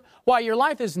wonder why your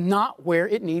life is not where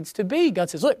it needs to be.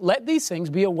 God says, look, let these things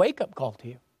be a wake-up call to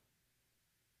you.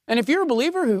 And if you're a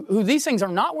believer who these things are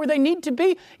not where they need to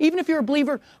be, even if you're a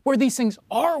believer where these things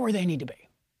are where they need to be,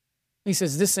 he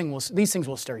says these things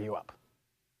will stir you up.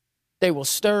 They will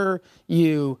stir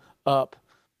you up.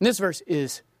 And this verse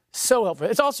is so helpful.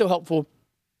 It's also helpful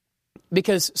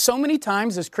because so many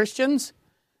times as Christians,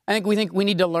 I think we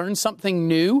need to learn something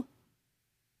new,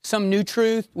 some new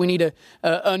truth. We need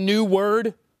a new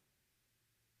word.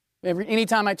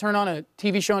 Anytime I turn on a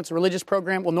TV show, it's a religious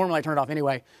program. Well, normally I turn it off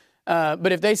anyway.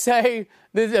 But if they say,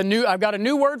 I've got a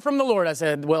new word from the Lord, I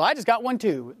said, well, I just got one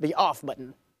too, the off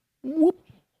button. Whoop.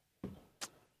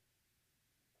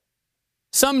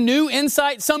 Some new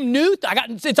insight,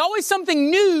 it's always something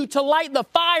new to light the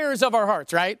fires of our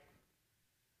hearts, right?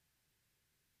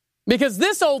 Because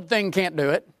this old thing can't do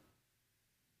it.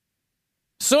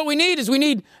 So what we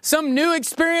need some new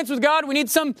experience with God.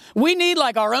 We need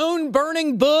like our own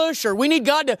burning bush, or we need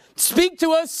God to speak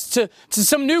to us to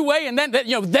some new way. And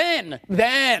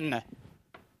then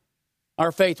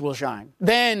our faith will shine.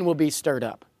 Then we'll be stirred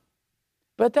up.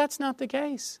 But that's not the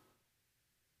case.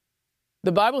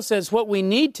 The Bible says what we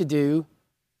need to do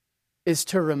is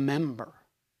to remember,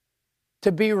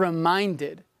 to be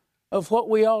reminded of what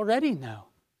we already know.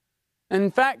 And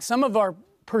in fact, some of our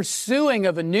pursuing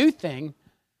of a new thing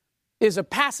is a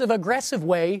passive-aggressive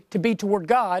way to be toward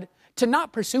God, to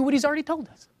not pursue what He's already told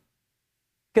us.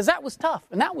 Because that was tough,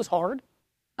 and that was hard.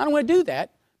 I don't want to do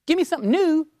that. Give me something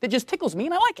new that just tickles me,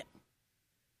 and I like it.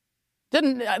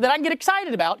 That I can get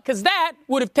excited about, because that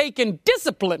would have taken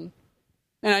discipline.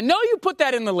 And I know you put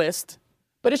that in the list,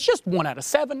 but it's just 1 out of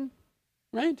 7,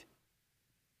 right?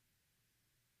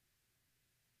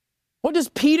 What does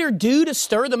Peter do to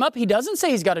stir them up? He doesn't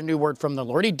say he's got a new word from the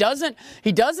Lord. He doesn't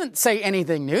say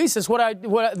anything new. He says,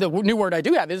 the new word I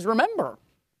do have is remember.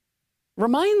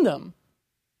 Remind them.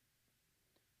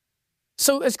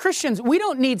 So as Christians, we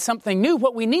don't need something new.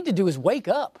 What we need to do is wake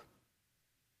up.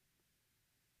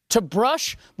 To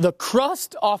brush the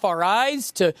crust off our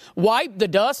eyes, to wipe the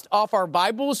dust off our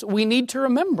Bibles, we need to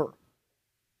remember.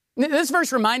 This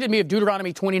verse reminded me of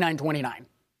Deuteronomy 29:29.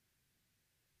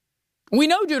 We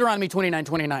know Deuteronomy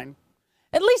 29:29.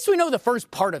 At least we know the first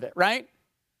part of it, right?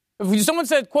 If someone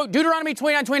said, quote, Deuteronomy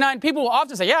 29:29, people will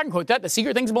often say, yeah, I can quote that. The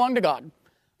secret things belong to God.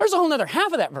 There's a whole other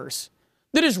half of that verse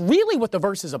that is really what the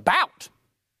verse is about.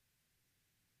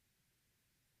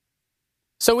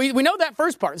 So we know that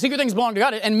first part. Secret things belong to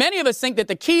God. And many of us think that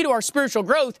the key to our spiritual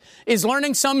growth is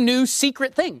learning some new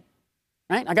secret thing,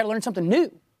 right? I got to learn something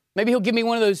new. Maybe He'll give me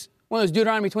one of those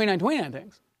Deuteronomy 29:29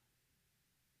 things.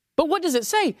 But what does it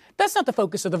say? That's not the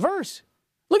focus of the verse.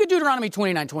 Look at Deuteronomy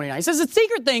 29:29. It says the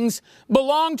secret things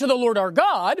belong to the Lord our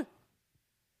God,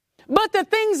 but the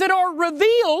things that are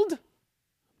revealed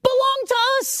belong to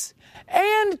us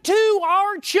and to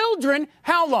our children.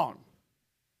 How long?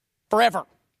 Forever.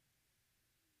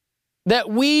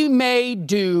 That we may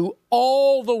do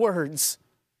all the words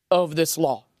of this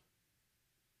law.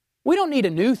 We don't need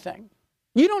a new thing.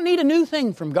 You don't need a new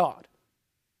thing from God.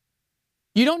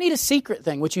 You don't need a secret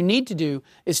thing. What you need to do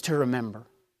is to remember.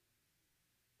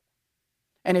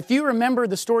 And if you remember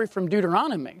the story from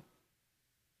Deuteronomy,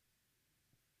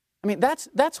 I mean,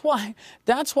 that's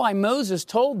why Moses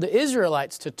told the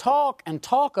Israelites to talk and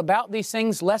talk about these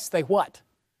things lest they what?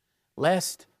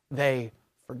 Lest they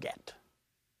forget.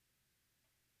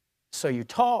 So you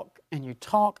talk and you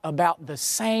talk about the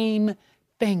same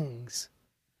things.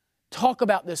 Talk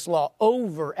about this law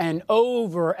over and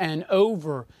over and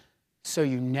over so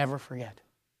you never forget.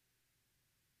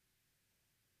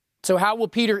 So how will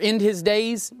Peter end his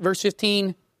days? Verse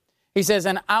 15, he says,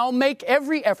 and I'll make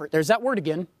every effort. There's that word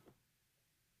again.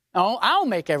 Oh, I'll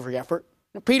make every effort.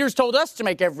 Peter's told us to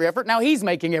make every effort. Now he's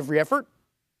making every effort.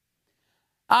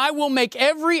 I will make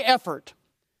every effort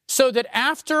so that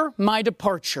after my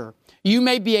departure, you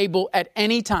may be able at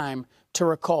any time to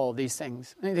recall these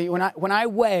things. When I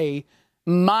weigh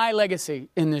my legacy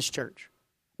in this church,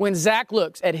 when Zach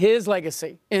looks at his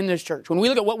legacy in this church, when we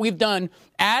look at what we've done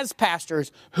as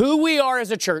pastors, who we are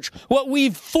as a church, what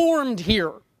we've formed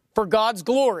here for God's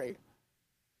glory,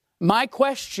 my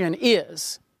question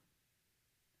is,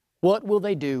 what will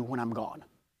they do when I'm gone?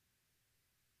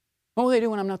 What will they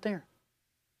do when I'm not there?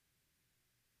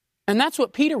 And that's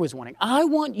what Peter was wanting. I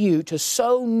want you to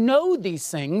so know these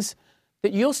things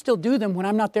that you'll still do them when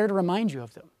I'm not there to remind you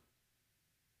of them.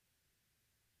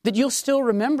 That you'll still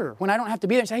remember when I don't have to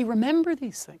be there and say, hey, remember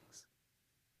these things.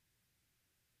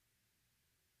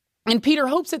 And Peter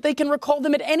hopes that they can recall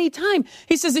them at any time.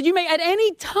 He says that you may at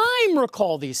any time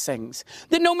recall these things.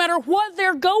 That no matter what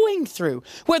they're going through,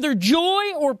 whether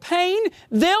joy or pain,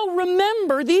 they'll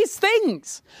remember these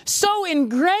things. So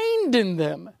ingrained in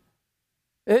them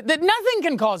that nothing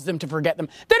can cause them to forget them.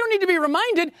 They don't need to be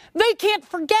reminded. They can't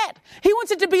forget. He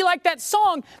wants it to be like that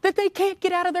song that they can't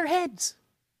get out of their heads.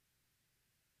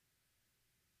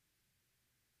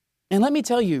 And let me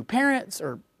tell you, parents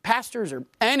or pastors or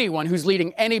anyone who's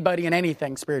leading anybody in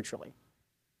anything spiritually,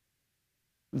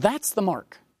 that's the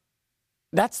mark.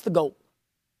 That's the goal.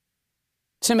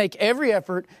 To make every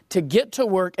effort to get to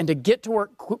work and to get to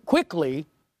work quickly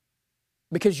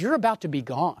because you're about to be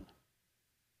gone.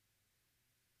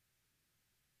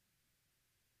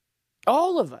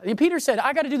 All of it. Peter said,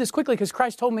 I got to do this quickly because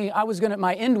Christ told me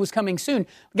my end was coming soon.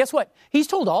 Guess what? He's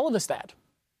told all of us that.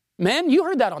 Man, you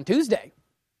heard that on Tuesday.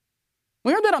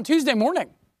 We heard that on Tuesday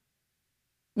morning.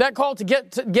 That call to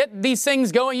get these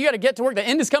things going, you got to get to work. The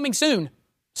end is coming soon.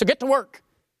 So get to work.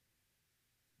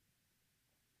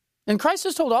 And Christ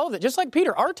has told all of it, just like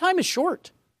Peter, our time is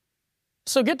short.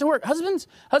 So get to work.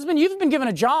 Husband, you've been given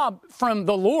a job from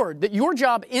the Lord, that your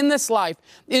job in this life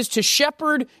is to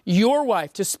shepherd your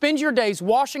wife, to spend your days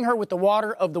washing her with the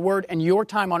water of the word, and your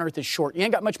time on earth is short. You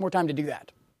ain't got much more time to do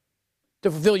that,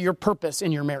 to fulfill your purpose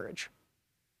in your marriage.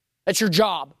 That's your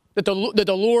job that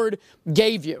the Lord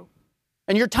gave you.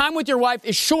 And your time with your wife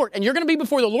is short, and you're going to be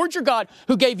before the Lord your God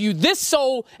who gave you this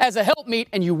soul as a helpmeet,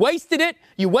 and you wasted it,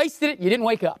 you didn't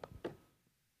wake up.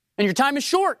 And your time is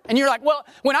short. And you're like, well,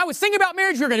 when I was thinking about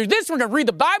marriage, we were going to do this, we were going to read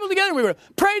the Bible together, we were going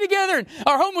to pray together, and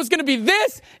our home was going to be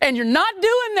this, and you're not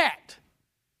doing that.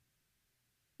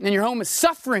 And your home is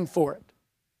suffering for it.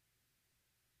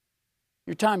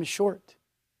 Your time is short.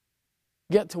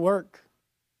 Get to work,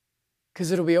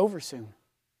 because it'll be over soon.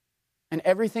 And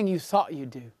everything you thought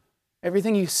you'd do,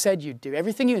 everything you said you'd do,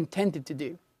 everything you intended to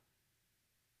do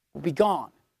will be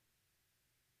gone.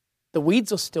 The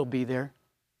weeds will still be there,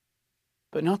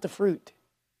 but not the fruit.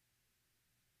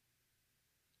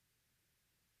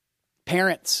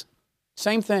 Parents,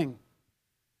 same thing.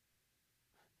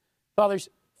 Fathers,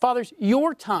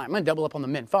 your time, I'm going to double up on the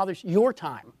men. Fathers, your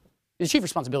time, the chief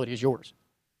responsibility is yours.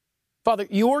 Father,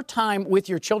 your time with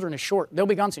your children is short. They'll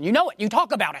be gone soon. You know it. You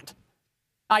talk about it.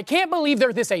 I can't believe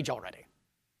they're this age already.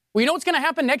 Well, you know what's going to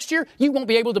happen next year? You won't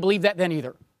be able to believe that then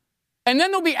either. And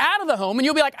then they'll be out of the home, and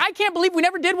you'll be like, I can't believe we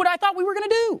never did what I thought we were going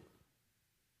to do.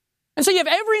 And so you have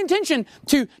every intention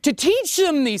to teach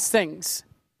them these things.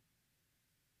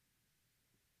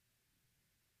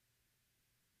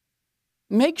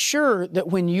 Make sure that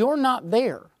when you're not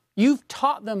there, you've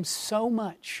taught them so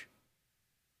much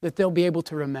that they'll be able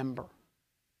to remember,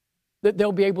 that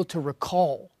they'll be able to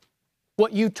recall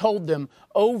what you told them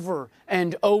over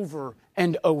and over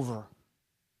and over.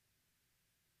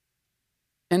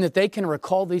 And that they can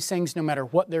recall these things no matter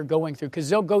what they're going through, because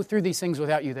they'll go through these things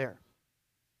without you there.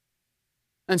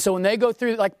 And so when they go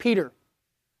through, like Peter,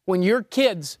 when your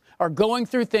kids are going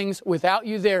through things without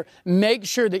you there, make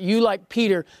sure that you, like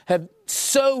Peter, have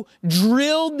so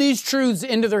drilled these truths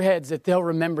into their heads that they'll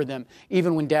remember them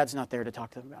even when Dad's not there to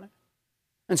talk to them about it.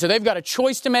 And so they've got a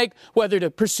choice to make, whether to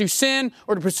pursue sin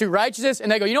or to pursue righteousness. And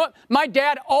they go, you know what? My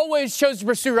dad always chose to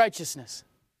pursue righteousness.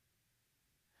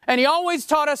 And he always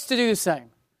taught us to do the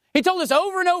same. He told us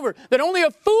over and over that only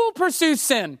a fool pursues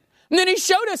sin. And then he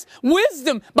showed us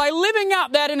wisdom by living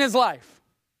out that in his life.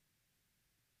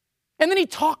 And then he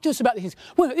talked to us about these.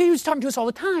 Well, he was talking to us all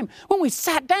the time. When we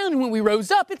sat down and when we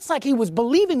rose up, it's like he was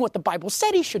believing what the Bible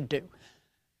said he should do.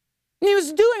 And he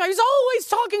was always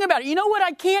talking about it. You know what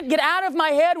I can't get out of my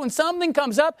head when something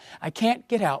comes up? I can't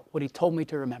get out what he told me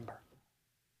to remember.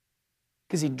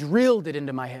 Because he drilled it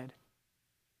into my head.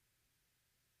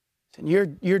 And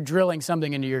you're drilling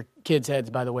something into your kids'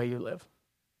 heads by the way you live.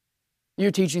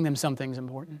 You're teaching them something's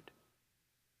important.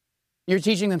 You're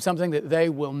teaching them something that they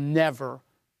will never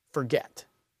forget.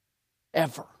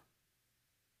 Ever.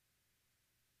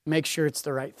 Make sure it's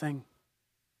the right thing.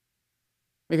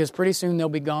 Because pretty soon they'll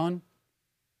be gone.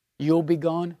 You'll be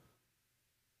gone.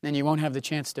 Then you won't have the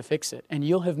chance to fix it. And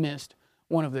you'll have missed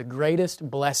one of the greatest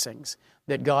blessings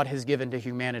that God has given to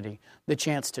humanity. The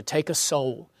chance to take a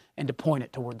soul and to point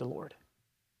it toward the Lord.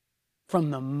 From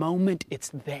the moment it's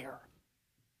there.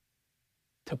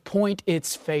 To point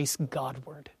its face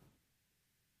Godward.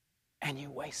 And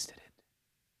you wasted it.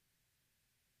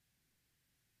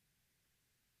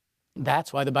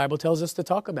 That's why the Bible tells us to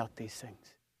talk about these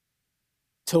things.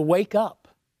 To wake up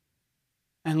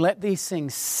and let these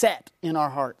things set in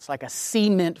our hearts like a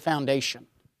cement foundation.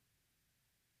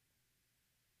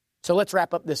 So let's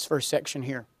wrap up this first section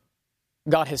here.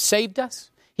 God has saved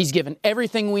us. He's given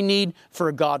everything we need for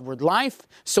a Godward life.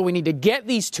 So we need to get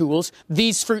these tools,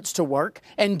 these fruits to work,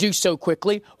 and do so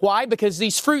quickly. Why? Because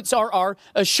these fruits are our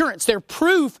assurance. They're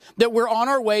proof that we're on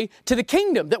our way to the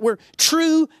kingdom, that we're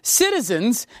true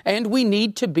citizens, and we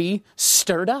need to be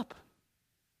stirred up.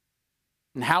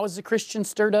 And how is the Christian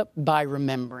stirred up? By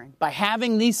remembering, by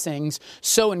having these things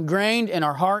so ingrained in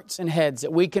our hearts and heads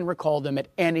that we can recall them at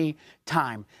any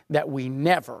time, that we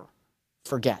never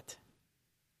forget.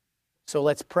 So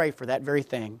let's pray for that very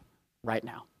thing right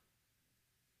now.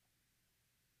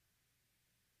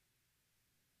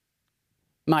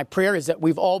 My prayer is that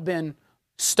we've all been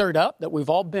stirred up, that we've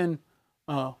all been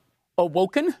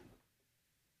awoken.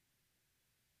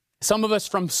 Some of us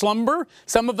from slumber,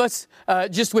 some of us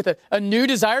just with a new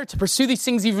desire to pursue these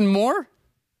things even more.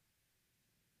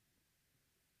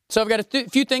 So I've got a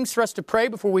few things for us to pray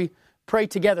before we pray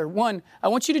together. One, I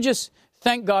want you to just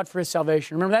thank God for His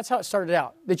salvation. Remember, that's how it started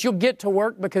out, that you'll get to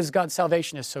work because God's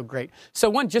salvation is so great.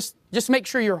 So one, just make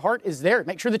sure your heart is there.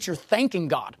 Make sure that you're thanking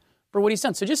God for what He's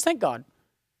done. So just thank God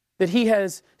that He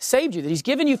has saved you, that He's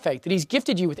given you faith, that He's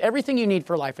gifted you with everything you need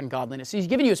for life and godliness. He's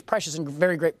given you His precious and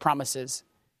very great promises.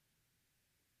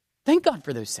 Thank God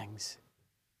for those things.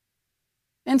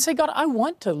 And say, God, I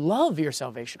want to love your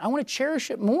salvation. I want to cherish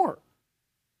it more.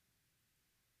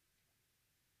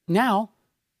 Now,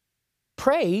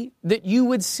 pray that you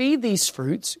would see these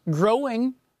fruits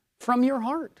growing from your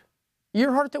heart.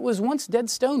 Your heart that was once dead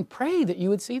stone, pray that you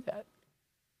would see that.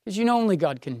 Because you know only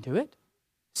God can do it.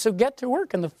 So get to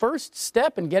work. And the first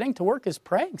step in getting to work is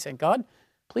praying. Saying, God,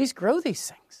 please grow these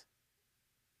things.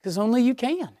 Because only you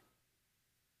can.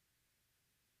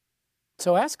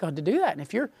 So ask God to do that. And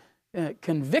if you're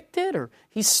convicted or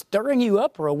He's stirring you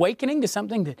up or awakening to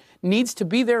something that needs to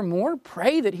be there more,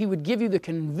 pray that He would give you the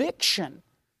conviction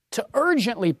to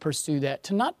urgently pursue that,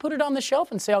 to not put it on the shelf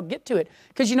and say, I'll get to it.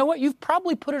 Because you know what? You've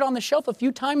probably put it on the shelf a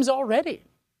few times already.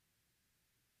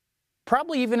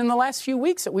 Probably even in the last few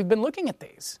weeks that we've been looking at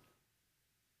these.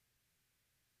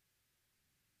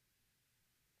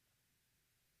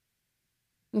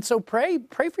 And so pray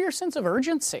for your sense of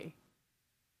urgency.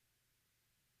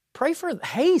 Pray for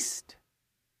haste.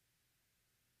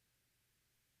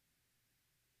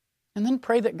 And then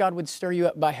pray that God would stir you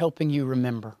up by helping you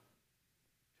remember.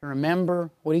 To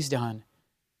remember what He's done.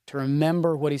 To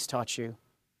remember what He's taught you.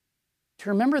 To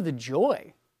remember the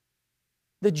joy.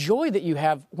 The joy that you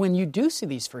have when you do see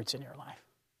these fruits in your life.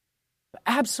 The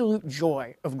absolute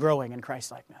joy of growing in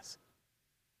Christ-likeness.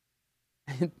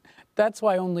 That's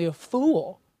why only a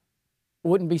fool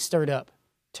wouldn't be stirred up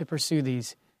to pursue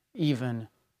these even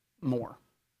more.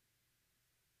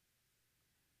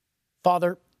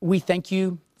 Father, we thank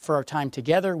you for our time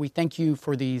together. We thank you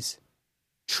for these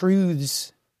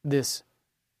truths, this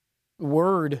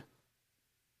word.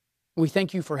 We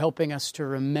thank you for helping us to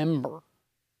remember.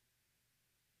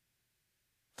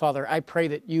 Father, I pray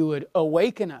that you would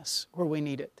awaken us where we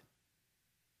need it.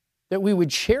 That we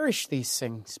would cherish these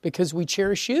things because we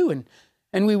cherish you,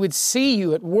 and we would see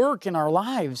you at work in our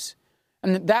lives,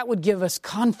 and that would give us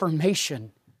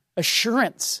confirmation,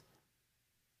 assurance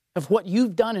of what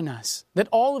you've done in us, that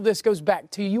all of this goes back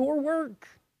to your work,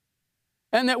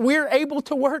 and that we're able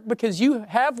to work because you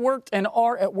have worked and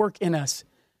are at work in us,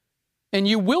 and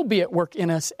you will be at work in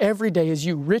us every day as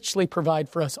you richly provide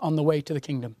for us on the way to the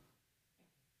kingdom.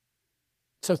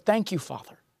 So thank you,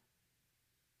 Father.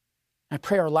 I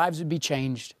pray our lives would be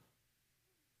changed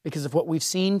because of what we've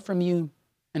seen from you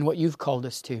and what you've called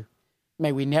us to.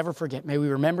 May we never forget. May we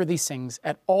remember these things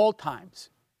at all times.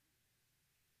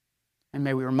 And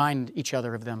may we remind each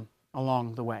other of them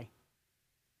along the way.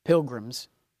 Pilgrims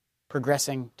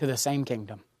progressing to the same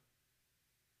kingdom.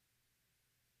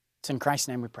 It's in Christ's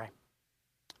name we pray.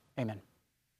 Amen.